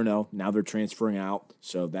 but I don't know. Now they're transferring out,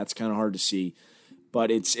 so that's kind of hard to see. But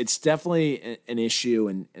it's definitely an issue,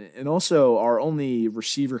 and also our only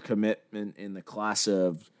receiver commitment in the class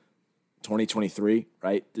of 2023,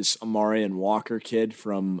 right? This Amarian Walker kid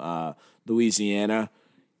from Louisiana.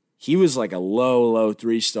 He was like a low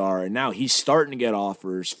 3-star, and now he's starting to get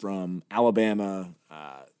offers from Alabama,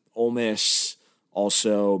 Ole Miss,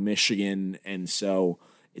 also Michigan, and so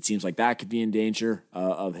it seems like that could be in danger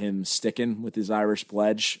of him sticking with his Irish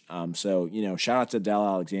pledge. So shout out to Del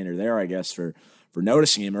Alexander there, I guess, for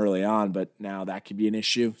noticing him early on, but now that could be an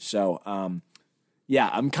issue. So,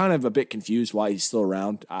 I'm kind of a bit confused why he's still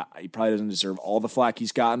around. He probably doesn't deserve all the flack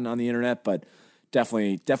he's gotten on the internet, but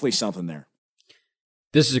definitely something there.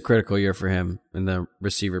 This is a critical year for him in the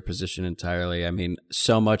receiver position entirely. I mean,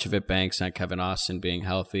 so much of it banks on Kevin Austin being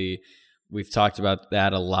healthy. We've talked about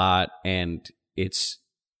that a lot, and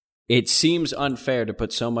it seems unfair to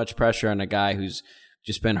put so much pressure on a guy who's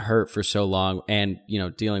just been hurt for so long and,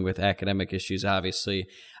 dealing with academic issues, obviously.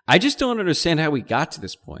 I just don't understand how we got to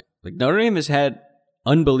this point. Like, Notre Dame has had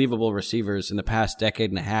unbelievable receivers in the past decade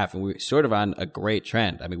and a half, and we're sort of on a great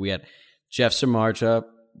trend. I mean, we had Jeff Samardzija,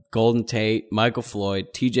 Golden Tate, Michael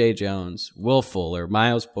Floyd, TJ Jones, Will Fuller,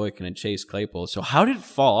 Miles Boykin, and Chase Claypool. So how did it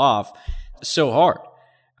fall off so hard?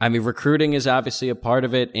 I mean, recruiting is obviously a part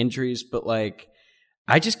of it, injuries, but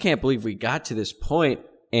I just can't believe we got to this point.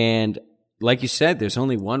 And like you said, there's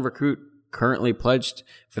only one recruit currently pledged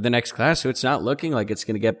for the next class, so it's not looking like it's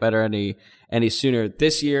going to get better any sooner.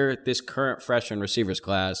 This year, this current freshman receivers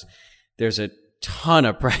class, there's a ton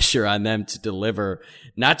of pressure on them to deliver.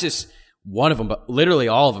 Not just one of them, but literally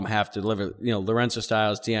all of them have to deliver. Lorenzo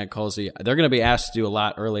Styles, Deion Colsey, they're going to be asked to do a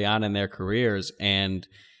lot early on in their careers, and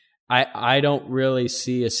I don't really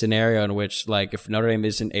see a scenario in which, if Notre Dame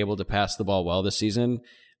isn't able to pass the ball well this season,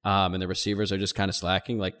 and the receivers are just kind of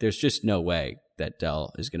slacking, there's just no way that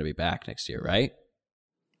Del is going to be back next year, right?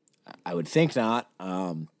 I would think not,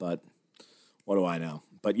 but what do I know?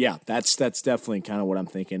 But yeah, that's definitely kind of what I'm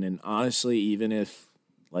thinking. And honestly, even if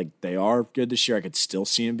they are good this year, I could still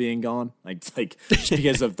see him being gone, just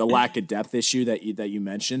because of the lack of depth issue that you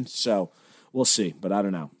mentioned. So we'll see, but I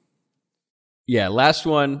don't know. Yeah, last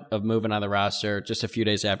one of moving on the roster, just a few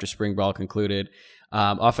days after spring ball concluded.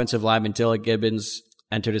 Offensive lineman Dylan Gibbons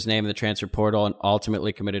entered his name in the transfer portal and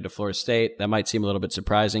ultimately committed to Florida State. That might seem a little bit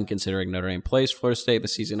surprising considering Notre Dame plays Florida State the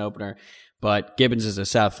season opener, but Gibbons is a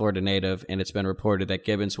South Florida native, and it's been reported that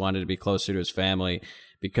Gibbons wanted to be closer to his family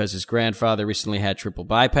because his grandfather recently had triple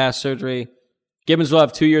bypass surgery. Gibbons will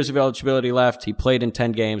have 2 years of eligibility left. He played in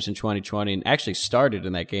 10 games in 2020 and actually started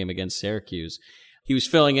in that game against Syracuse. He was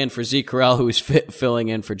filling in for Zeke Correll, who was filling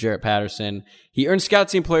in for Jarrett Patterson. He earned Scout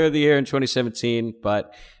Team Player of the Year in 2017,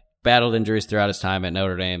 but battled injuries throughout his time at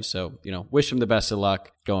Notre Dame. So, wish him the best of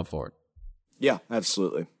luck going forward. Yeah,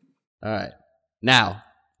 absolutely. All right. Now,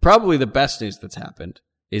 probably the best news that's happened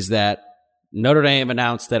is that Notre Dame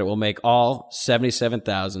announced that it will make all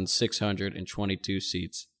 77,622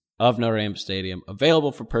 seats of Notre Dame Stadium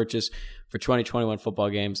available for purchase for 2021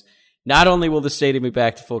 football games. Not only will the stadium be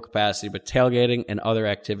back to full capacity, but tailgating and other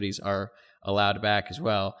activities are allowed back as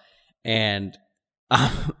well. And,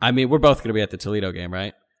 we're both going to be at the Toledo game,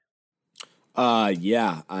 right?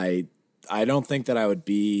 Yeah. I don't think that I would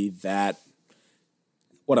be that.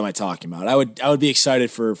 What am I talking about? I would be excited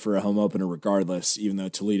for a home opener regardless, even though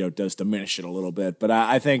Toledo does diminish it a little bit. But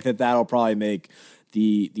I think that'll probably make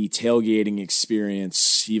the tailgating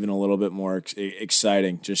experience even a little bit more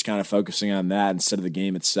exciting, just kind of focusing on that instead of the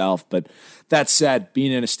game itself. But that said,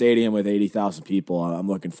 being in a stadium with 80,000 people, I'm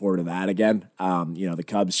looking forward to that again. The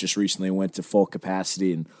Cubs just recently went to full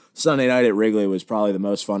capacity, and Sunday night at Wrigley was probably the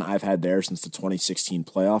most fun I've had there since the 2016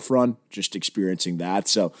 playoff run, just experiencing that.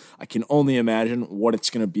 So I can only imagine what it's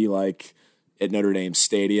going to be like at Notre Dame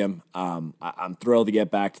Stadium. I'm thrilled to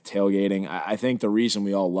get back to tailgating. I think the reason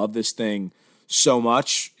we all love this thing so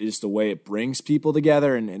much is the way it brings people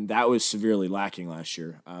together, and that was severely lacking last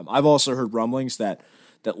year. I've also heard rumblings that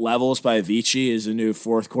Levels by Avicii is a new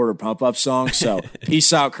fourth quarter pump-up song, so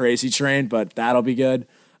peace out Crazy Train, but that'll be good.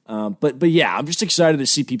 But yeah, I'm just excited to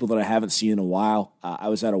see people that I haven't seen in a while. I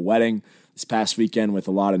was at a wedding this past weekend with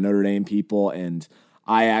a lot of Notre Dame people, and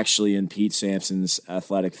I actually, in Pete Sampson's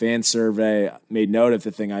athletic fan survey, made note of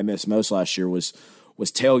the thing I missed most last year was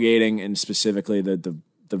tailgating, and specifically the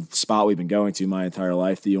spot we've been going to my entire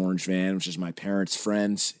life, the Orange Van, which is my parents'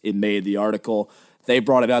 friends. It made the article. They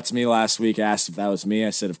brought it up to me last week, asked if that was me.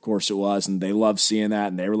 I said, of course it was, and they loved seeing that,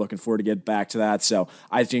 and they were looking forward to get back to that. So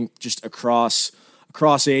I think just across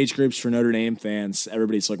age groups for Notre Dame fans,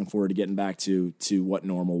 everybody's looking forward to getting back to what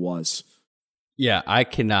normal was. Yeah, I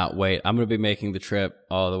cannot wait. I'm going to be making the trip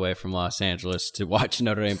all the way from Los Angeles to watch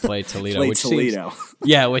Notre Dame play Toledo.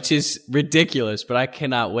 Which is ridiculous, but I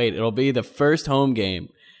cannot wait. It'll be the first home game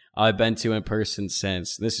I've been to in person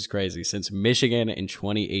since Michigan in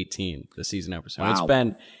 2018, the season ever. So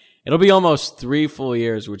wow. It'll be almost 3 full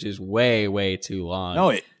years, which is way, way too long. No,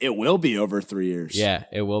 it will be over 3 years. Yeah,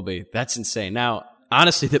 it will be. That's insane. Now,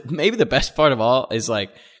 honestly, maybe the best part of all is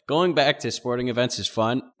like going back to sporting events is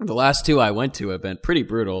fun. The last 2 I went to have been pretty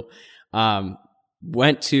brutal.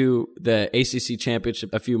 Went to the ACC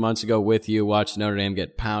championship a few months ago with you, watched Notre Dame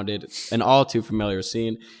get pounded, an all too familiar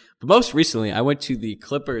scene. But most recently, I went to the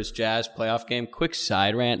Clippers Jazz playoff game. Quick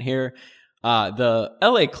side rant here. The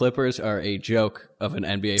LA Clippers are a joke of an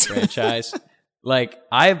NBA franchise. Like,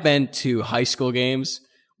 I've been to high school games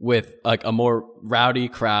with like a more rowdy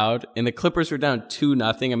crowd, and the Clippers were down 2-0.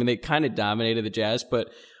 I mean, they kind of dominated the Jazz,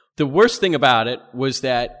 but the worst thing about it was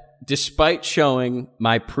that despite showing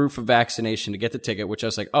my proof of vaccination to get the ticket, which I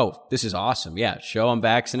was like, oh, this is awesome. Yeah, show I'm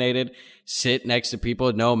vaccinated, sit next to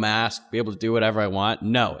people, no mask, be able to do whatever I want.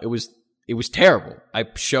 No, it was terrible. I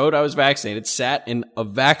showed I was vaccinated, sat in a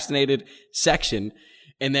vaccinated section,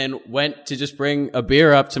 and then went to just bring a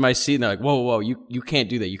beer up to my seat. And they're like, whoa, you can't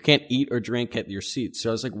do that. You can't eat or drink at your seat. So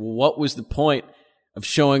I was like, well, what was the point of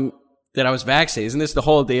showing that I was vaccinated? Isn't this the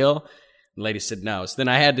whole deal? The lady said no. So then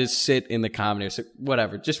I had to sit in the common area. So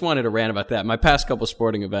whatever. Just wanted to rant about that. My past couple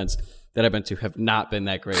sporting events that I've been to have not been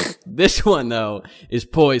that great. This one, though, is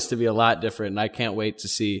poised to be a lot different. And I can't wait to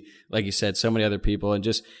see, like you said, so many other people. And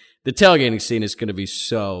just the tailgating scene is going to be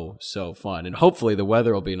so, so fun. And hopefully the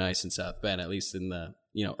weather will be nice in South Bend, at least in the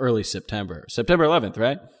early September. September 11th,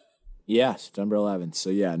 right? Yeah, September 11th. So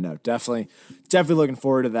yeah, no, definitely looking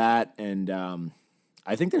forward to that. And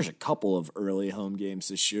I think there's a couple of early home games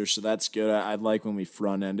this year, so that's good. I'd like when we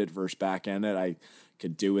front end it versus back end it. I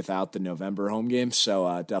could do without the November home games, so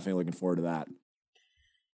definitely looking forward to that.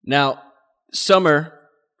 Now, summer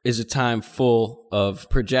is a time full of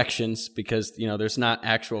projections because there's not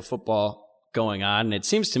actual football going on, and it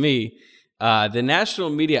seems to me the national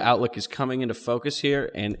media outlook is coming into focus here,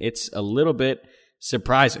 and it's a little bit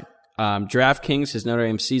surprising. DraftKings has Notre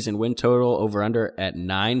Dame's season win total over under at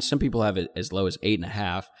 9. Some people have it as low as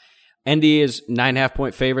 8.5. ND is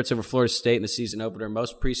 9.5-point favorites over Florida State in the season opener.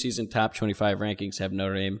 Most preseason top 25 rankings have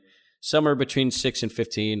Notre Dame somewhere between 6 and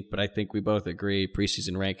 15, but I think we both agree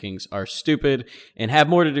preseason rankings are stupid and have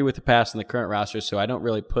more to do with the past than the current roster, so I don't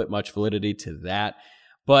really put much validity to that.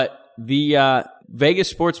 But the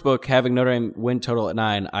Vegas Sportsbook having Notre Dame win total at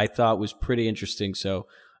 9 I thought was pretty interesting, so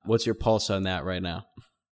what's your pulse on that right now?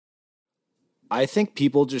 I think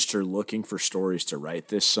people just are looking for stories to write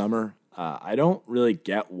this summer. I don't really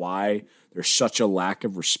get why there's such a lack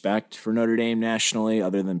of respect for Notre Dame nationally,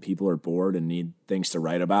 other than people are bored and need things to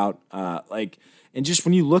write about. And just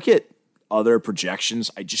when you look at other projections,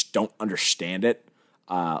 I just don't understand it.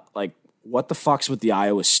 What the fuck's with the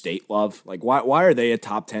Iowa State love? Like, why are they a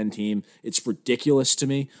top 10 team? It's ridiculous to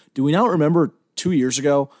me. Do we not remember 2 years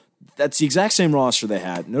ago? That's the exact same roster they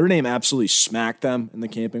had. Notre Dame absolutely smacked them in the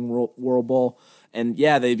Camping World Bowl. And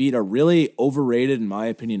yeah, they beat a really overrated, in my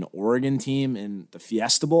opinion, Oregon team in the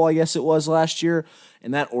Fiesta Bowl, I guess it was last year.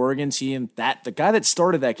 And that Oregon team, the guy that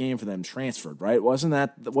started that game for them transferred, right? Wasn't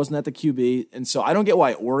that the QB? And so I don't get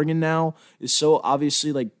why Oregon now is so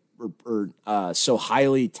obviously so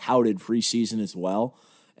highly touted preseason as well.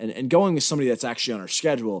 And going with somebody that's actually on our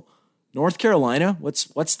schedule, North Carolina,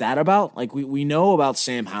 what's that about? Like we know about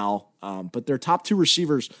Sam Howell, but their top 2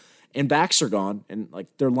 receivers and backs are gone, and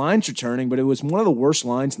like their line's returning, but it was one of the worst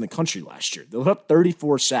lines in the country last year. They put up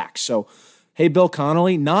 34 sacks. So, hey, Bill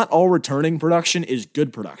Connolly, not all returning production is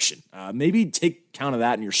good production. Maybe take count of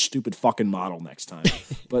that in your stupid fucking model next time.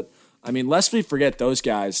 But I mean, lest we forget those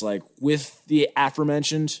guys. Like with the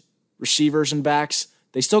aforementioned receivers and backs,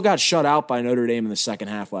 they still got shut out by Notre Dame in the second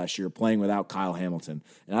half last year, playing without Kyle Hamilton.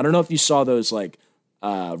 And I don't know if you saw those like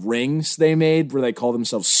rings they made where they called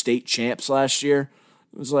themselves state champs last year.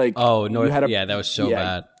 It was like, oh no, that was so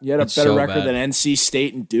bad. You had a better record than NC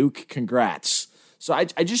State and Duke. Congrats. So I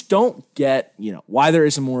just don't get why there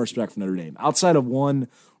isn't more respect for Notre Dame outside of one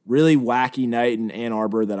really wacky night in Ann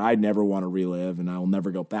Arbor that I'd never want to relive, and I will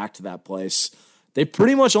never go back to that place. They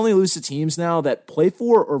pretty much only lose to teams now that play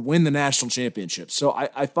for or win the national championship. So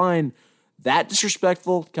I find that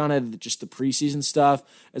disrespectful, kind of just the preseason stuff,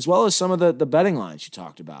 as well as some of the betting lines you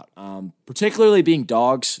talked about, particularly being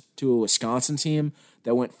dogs to a Wisconsin team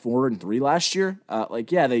that went 4-3 last year.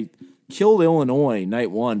 They killed Illinois night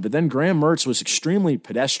 1, but then Graham Mertz was extremely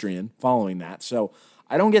pedestrian following that. So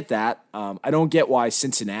I don't get that. I don't get why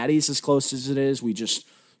Cincinnati's as close as it is. We just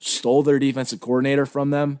stole their defensive coordinator from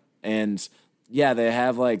them, and yeah, they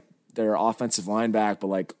have like their offensive line back, but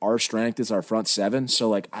like our strength is our front 7. So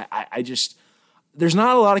like I just there's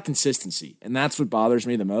not a lot of consistency, and that's what bothers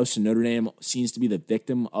me the most. And Notre Dame seems to be the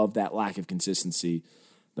victim of that lack of consistency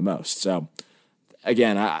the most. So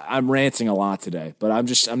again, I'm ranting a lot today, but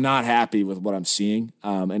I'm not happy with what I'm seeing,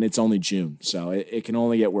 and it's only June, so it can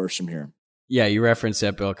only get worse from here. Yeah, you referenced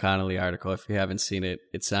that Bill Connolly article. If you haven't seen it,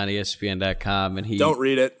 it's on ESPN.com. And don't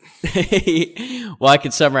read it. Well, I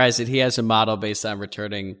can summarize it. He has a model based on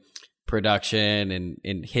returning production,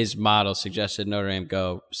 and his model suggested Notre Dame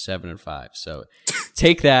go 7-5. So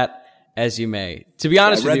take that as you may. To be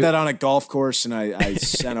honest, I read that on a golf course, and I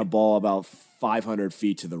sent a ball about 500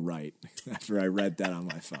 feet to the right after I read that on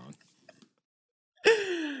my phone.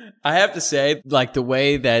 I have to say, like the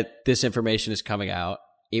way that this information is coming out,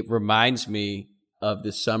 it reminds me of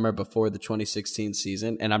the summer before the 2016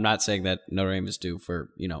 season. And I'm not saying that Notre Dame is due for,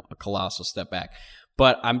 a colossal step back,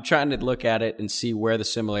 but I'm trying to look at it and see where the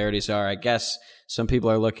similarities are. I guess some people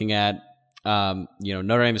are looking at,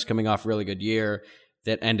 Notre Dame is coming off a really good year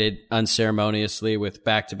that ended unceremoniously with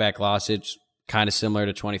back-to-back losses, kind of similar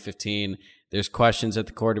to 2015. There's questions at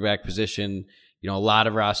the quarterback position, a lot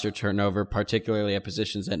of roster turnover, particularly at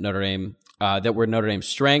positions at Notre Dame, that were Notre Dame's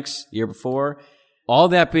strengths the year before. All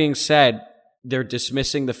that being said, they're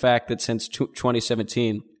dismissing the fact that since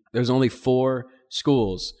 2017, there's only 4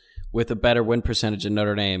 schools with a better win percentage than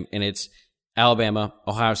Notre Dame, and it's Alabama,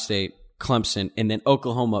 Ohio State, Clemson, and then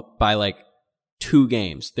Oklahoma by like 2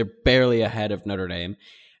 games. They're barely ahead of Notre Dame.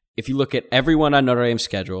 If you look at everyone on Notre Dame's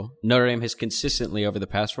schedule, Notre Dame has consistently over the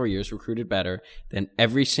past 4 years recruited better than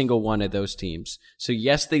every single one of those teams. So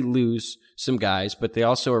yes, they lose some guys, but they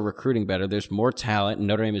also are recruiting better. There's more talent, and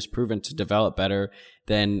Notre Dame has proven to develop better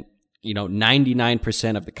than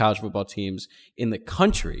 99% of the college football teams in the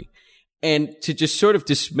country. And to just sort of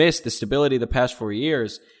dismiss the stability of the past 4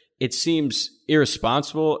 years, it seems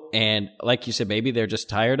irresponsible. And like you said, maybe they're just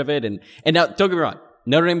tired of it. And now, don't get me wrong,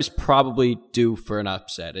 Notre Dame is probably due for an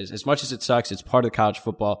upset. As much as it sucks, it's part of college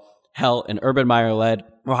football. Hell, an Urban Meyer-led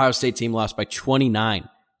Ohio State team lost by 29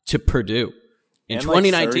 to Purdue in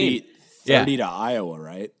 2019. Like 30 to Iowa,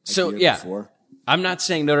 right? Like so, yeah. Before. I'm not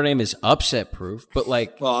saying Notre Dame is upset-proof, but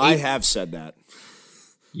like... Well, I have said that.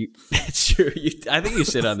 It's true. I think you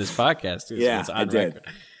said on this podcast, too. Yeah, so I did. Record.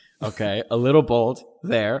 Okay, a little bold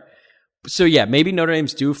there. So, yeah, maybe Notre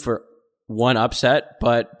Dame's due for one upset,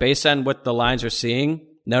 but based on what the lines are seeing,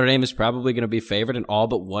 Notre Dame is probably going to be favored in all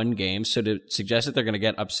but one game. So to suggest that they're going to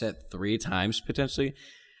get upset 3 times potentially,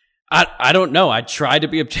 I don't know. I tried to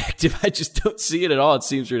be objective. I just don't see it at all. It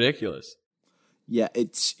seems ridiculous. Yeah,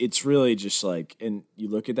 it's really just like, and you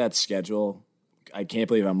look at that schedule, I can't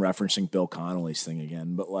believe I'm referencing Bill Connolly's thing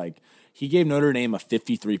again, but like he gave Notre Dame a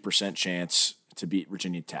 53% chance to beat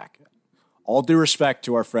Virginia Tech. All due respect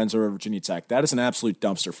to our friends over Virginia Tech, that is an absolute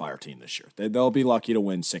dumpster fire team this year. They'll be lucky to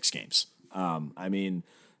win 6 games. I mean,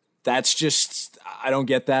 that's just, I don't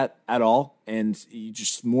get that at all. And you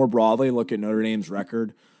just more broadly look at Notre Dame's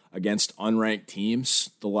record against unranked teams.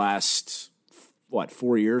 The last,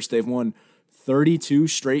 4 years, they've won 32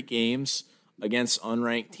 straight games against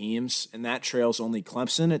unranked teams, and that trails only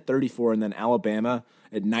Clemson at 34 and then Alabama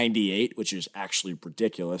at 98, which is actually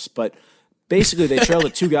ridiculous. But basically, they trail the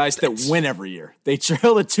 2 guys that win every year. They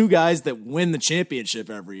trail the 2 guys that win the championship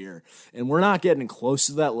every year. And we're not getting close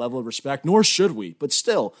to that level of respect, nor should we. But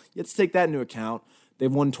still, you have to take that into account.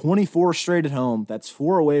 They've won 24 straight at home. That's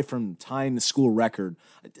 4 away from tying the school record.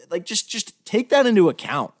 Like, just take that into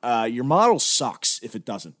account. Your model sucks if it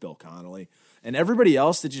doesn't, Bill Connolly. And everybody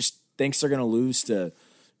else that just thinks they're going to lose to,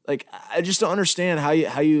 like, I just don't understand how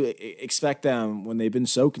you expect them, when they've been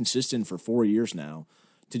so consistent for 4 years now,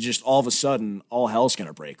 to just all of a sudden all hell's going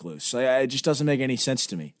to break loose. It just doesn't make any sense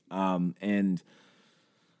to me. And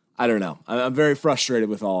I don't know. I'm very frustrated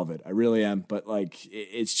with all of it. I really am. But, like,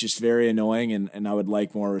 it's just very annoying, and I would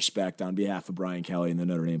like more respect on behalf of Brian Kelly and the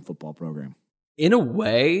Notre Dame football program. In a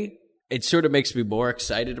way, it sort of makes me more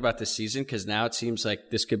excited about the season, because now it seems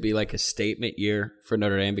like this could be like a statement year for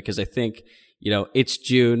Notre Dame, because I think, it's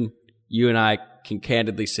June. You and I can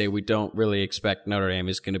candidly say we don't really expect Notre Dame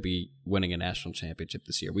is going to be winning a national championship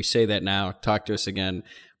this year. We say that now. Talk to us again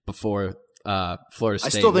before Florida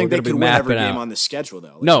State. I still think they could win every game on the schedule,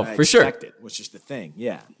 though. No, for sure. It, which is the thing.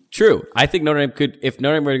 Yeah. True. I think Notre Dame could, if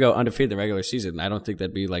Notre Dame were to go undefeated in the regular season, I don't think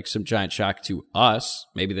that'd be like some giant shock to us.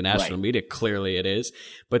 Maybe the national media, clearly it is.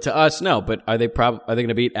 But to us, no. But are they going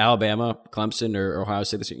to beat Alabama, Clemson, or Ohio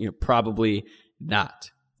State this year? Probably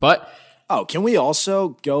not. But can we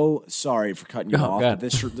also go? Sorry for cutting you off. But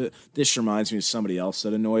this reminds me of somebody else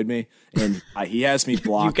that annoyed me, and he has me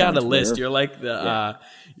blocked. You've got a list. You're like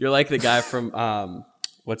the guy from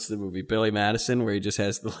what's the movie, Billy Madison, where he just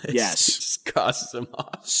has the list. Yes, just crosses them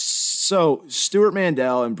off. So Stuart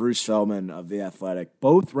Mandel and Bruce Feldman of The Athletic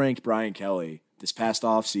both ranked Brian Kelly this past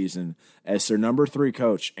offseason as their number 3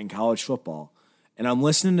 coach in college football, and I'm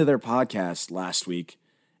listening to their podcast last week.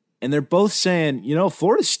 And they're both saying,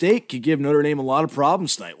 Florida State could give Notre Dame a lot of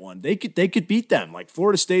problems night one. They could beat them. Like,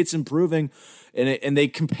 Florida State's improving. And they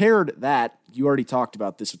compared that. You already talked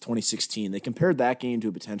about this with 2016. They compared that game to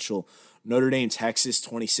a potential Notre Dame-Texas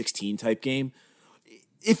 2016 type game.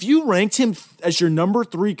 If you ranked him as your number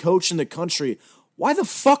 3 coach in the country, why the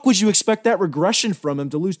fuck would you expect that regression from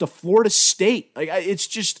him to lose to Florida State? Like,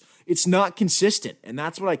 it's not consistent. And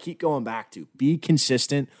that's what I keep going back to. Be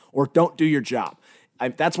consistent or don't do your job.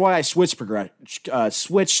 That's why I switched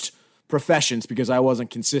professions, because I wasn't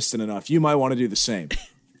consistent enough. You might want to do the same.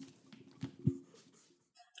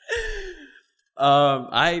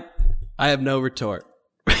 I have no retort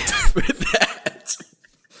with that.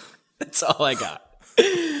 That's all I got.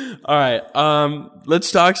 All right.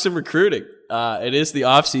 Let's talk some recruiting. It is the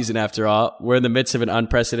offseason after all. We're in the midst of an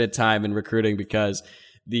unprecedented time in recruiting, because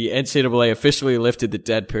the NCAA officially lifted the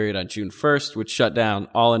dead period on June 1st, which shut down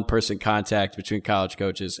all in-person contact between college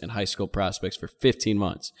coaches and high school prospects for 15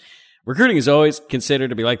 months. Recruiting is always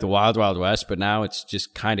considered to be like the wild, wild west, but now it's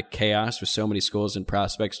just kind of chaos with so many schools and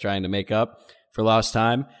prospects trying to make up for lost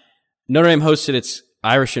time. Notre Dame hosted its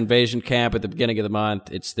Irish Invasion Camp at the beginning of the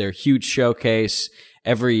month. It's their huge showcase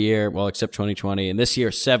every year, well, except 2020. And this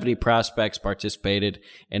year, 70 prospects participated.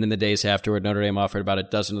 And in the days afterward, Notre Dame offered about a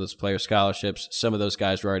dozen of those player scholarships. Some of those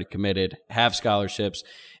guys were already committed, have scholarships,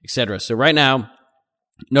 etc. So right now,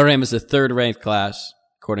 Notre Dame is the 3rd ranked class,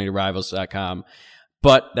 according to Rivals.com.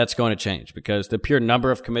 But that's going to change, because the pure number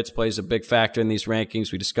of commits plays a big factor in these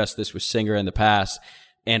rankings. We discussed this with Singer in the past.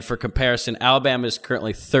 And for comparison, Alabama is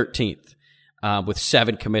currently 13th with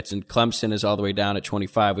 7 commits, and Clemson is all the way down at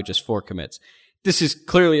 25 with just 4 commits. This is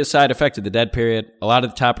clearly a side effect of the dead period. A lot of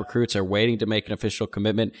the top recruits are waiting to make an official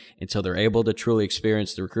commitment until they're able to truly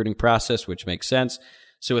experience the recruiting process, which makes sense.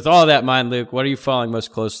 So with all of that in mind, Luke, what are you following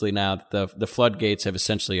most closely now that the floodgates have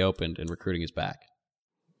essentially opened and recruiting is back?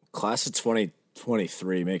 Class of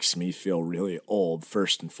 2023 makes me feel really old,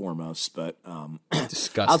 first and foremost. But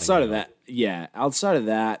outside of that, there's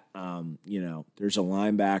a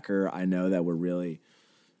linebacker I know that we're really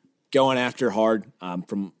going after hard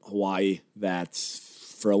from Hawaii. That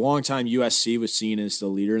for a long time USC was seen as the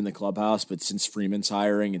leader in the clubhouse, but since Freeman's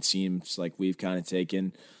hiring, it seems like we've kind of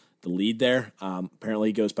taken the lead there. Apparently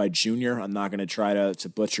he goes by Junior. I'm not going to try to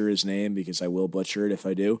butcher his name, because I will butcher it if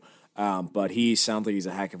I do. But he sounds like he's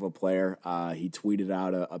a heck of a player. He tweeted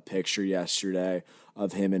out a picture yesterday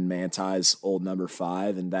of him in Manti's old number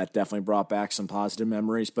 5, and that definitely brought back some positive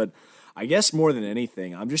memories. But I guess more than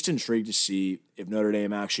anything, I'm just intrigued to see if Notre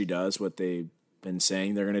Dame actually does what they've been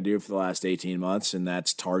saying they're going to do for the last 18 months, and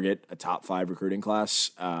that's target a top 5 recruiting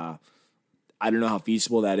class. I don't know how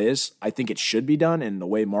feasible that is. I think it should be done, and the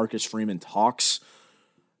way Marcus Freeman talks,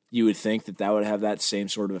 you would think that would have that same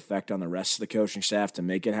sort of effect on the rest of the coaching staff to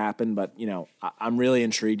make it happen. But, I'm really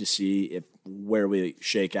intrigued to see where we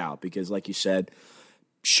shake out, because like you said,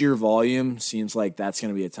 sheer volume seems like that's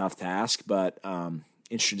going to be a tough task, but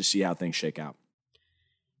interested to see how things shake out.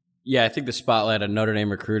 Yeah, I think the spotlight on Notre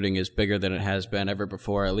Dame recruiting is bigger than it has been ever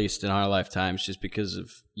before, at least in our lifetimes, just because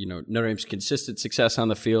of, Notre Dame's consistent success on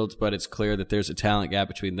the field, but it's clear that there's a talent gap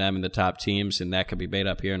between them and the top teams, and that can be made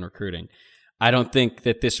up here in recruiting. I don't think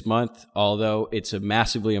that this month, although it's a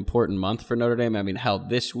massively important month for Notre Dame, I mean, hell,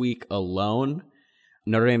 this week alone,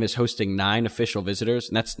 Notre Dame is hosting 9 official visitors,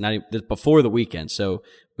 and that's not even before the weekend. So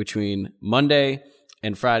between Monday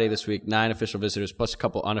and Friday this week, 9 official visitors plus a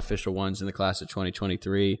couple unofficial ones in the class of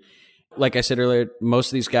 2023. Like I said earlier, most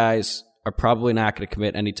of these guys are probably not going to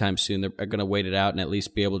commit anytime soon. They're going to wait it out and at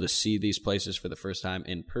least be able to see these places for the first time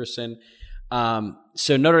in person.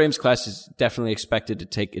 So Notre Dame's class is definitely expected to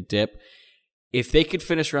take a dip. If they could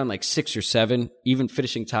finish around like 6 or 7, even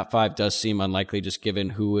finishing top 5 does seem unlikely just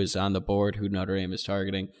given who is on the board, who Notre Dame is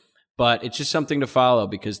targeting. But it's just something to follow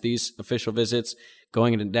because these official visits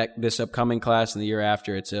going into this upcoming class and the year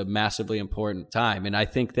after, it's a massively important time. And I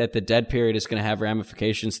think that the dead period is going to have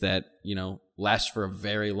ramifications that, last for a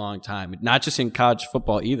very long time, not just in college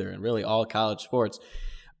football either, and really all college sports.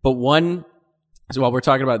 But one, so what we're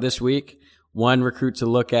talking about this week, one recruit to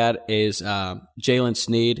look at is Jalen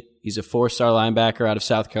Sneed. He's a 4-star linebacker out of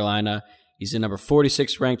South Carolina. He's the number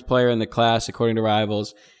 46 ranked player in the class, according to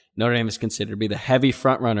Rivals. Notre Dame is considered to be the heavy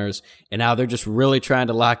frontrunners, and now they're just really trying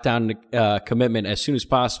to lock down commitment as soon as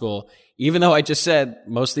possible. Even though I just said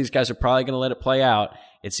most of these guys are probably going to let it play out,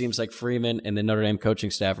 it seems like Freeman and the Notre Dame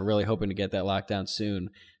coaching staff are really hoping to get that locked down soon.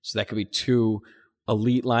 So that could be 2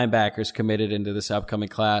 elite linebackers committed into this upcoming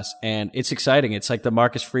class, and it's exciting. It's like the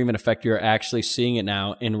Marcus Freeman effect. You're actually seeing it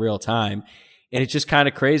now in real time, and it's just kind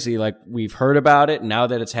of crazy. Like, we've heard about it, and now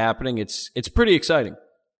that it's happening, it's pretty exciting.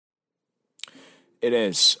 It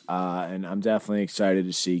is, and I'm definitely excited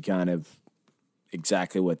to see kind of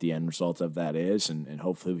exactly what the end result of that is, and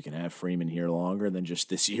hopefully we can have Freeman here longer than just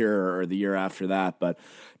this year or the year after that, but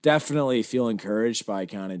definitely feel encouraged by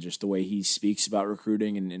kind of just the way he speaks about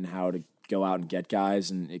recruiting and how to go out and get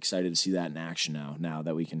guys, and excited to see that in action now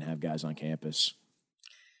that we can have guys on campus.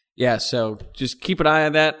 Yeah, so just keep an eye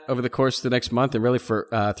on that over the course of the next month and really for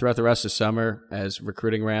throughout the rest of summer as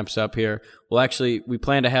recruiting ramps up here. We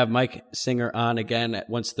plan to have Mike Singer on again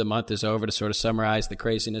once the month is over to sort of summarize the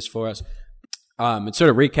craziness for us and sort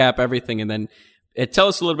of recap everything, and then tell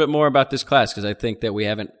us a little bit more about this class, because I think that we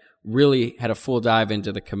haven't really had a full dive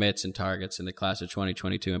into the commits and targets in the class of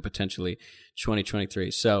 2022 and potentially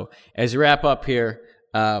 2023. So as you wrap up here,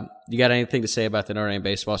 you got anything to say about the Notre Dame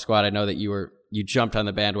baseball squad? I know that you jumped on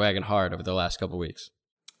the bandwagon hard over the last couple of weeks.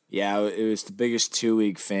 Yeah, it was the biggest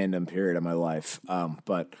 2-week fandom period of my life.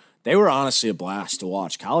 But they were honestly a blast to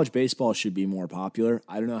watch. College baseball should be more popular.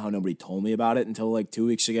 I don't know how nobody told me about it until like 2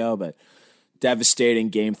 weeks ago, but devastating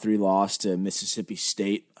Game 3 loss to Mississippi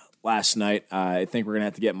State last night. I think we're going to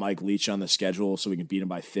have to get Mike Leach on the schedule so we can beat him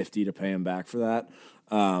by 50 to pay him back for that.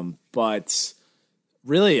 But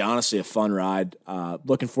really, honestly, a fun ride.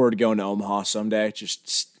 Looking forward to going to Omaha someday.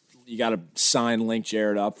 You got to sign Link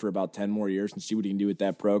Jarrett up for about 10 more years and see what he can do with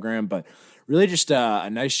that program. But really just a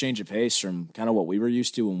nice change of pace from kind of what we were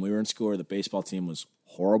used to when we were in school, where the baseball team was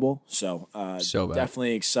horrible. So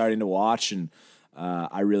definitely exciting to watch, and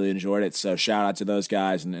I really enjoyed it. So shout out to those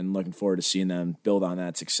guys, and looking forward to seeing them build on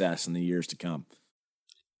that success in the years to come.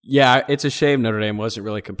 Yeah, it's a shame Notre Dame wasn't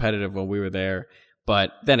really competitive when we were there.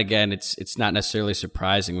 But then again, it's not necessarily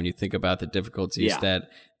surprising when you think about the difficulties that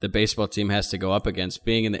the baseball team has to go up against,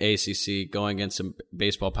 being in the ACC, going against some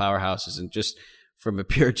baseball powerhouses, and just from a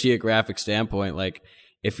pure geographic standpoint, like,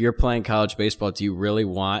 if you're playing college baseball, do you really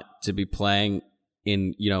want to be playing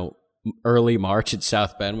in, early March at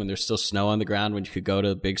South Bend when there's still snow on the ground, when you could go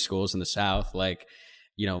to big schools in the South? Like,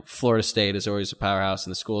 Florida State is always a powerhouse,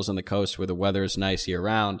 and the schools on the coast where the weather is nice year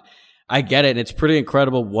round. I get it. And it's pretty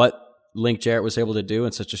incredible what Link Jarrett was able to do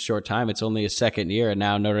in such a short time. It's only his second year, and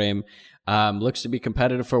now Notre Dame looks to be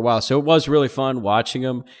competitive for a while. So it was really fun watching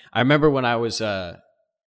him. I remember when I was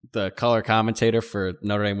the color commentator for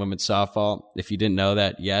Notre Dame women's softball. If you didn't know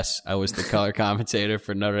that, yes, I was the color commentator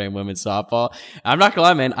for Notre Dame women's softball. I'm not gonna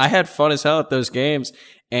lie, man, I had fun as hell at those games,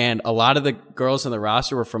 and a lot of the girls on the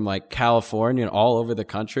roster were from like California and all over the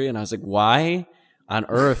country, and I was like, why on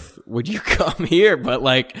earth would you come here? But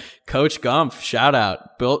like, Coach Gumpf, shout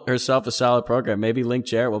out, built herself a solid program. Maybe Link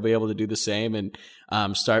Jarrett will be able to do the same and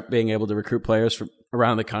start being able to recruit players from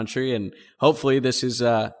around the country. And hopefully this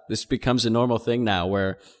becomes a normal thing now,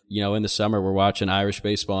 where, in the summer we're watching Irish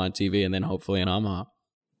baseball on TV, and then hopefully in Omaha.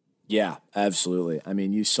 Yeah, absolutely. I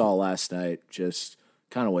mean, you saw last night just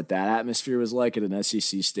kind of what that atmosphere was like at an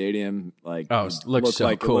SEC stadium. Like, it looked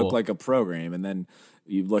so cool. It looked like a program. And then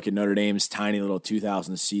you look at Notre Dame's tiny little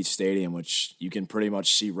 2,000 seat stadium, which you can pretty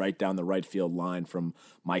much see right down the right field line from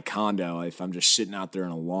my condo. If I'm just sitting out there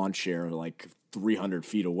in a lawn chair, like 300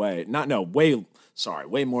 feet away.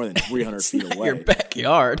 Way more than 300 feet away. Your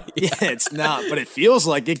backyard. Yeah, it's not, but it feels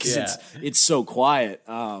like it because it's so quiet.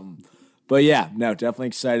 But yeah, no, definitely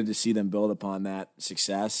excited to see them build upon that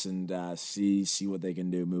success and see what they can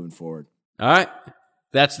do moving forward. All right.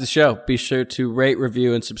 That's the show. Be sure to rate,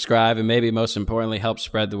 review, and subscribe, and maybe most importantly, help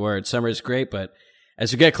spread the word. Summer is great, but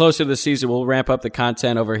as we get closer to the season, we'll ramp up the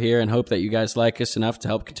content over here and hope that you guys like us enough to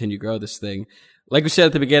help continue grow this thing. Like we said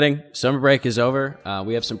at the beginning, summer break is over.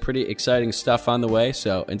 We have some pretty exciting stuff on the way,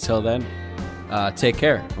 so until then, take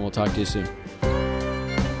care, and we'll talk to you soon.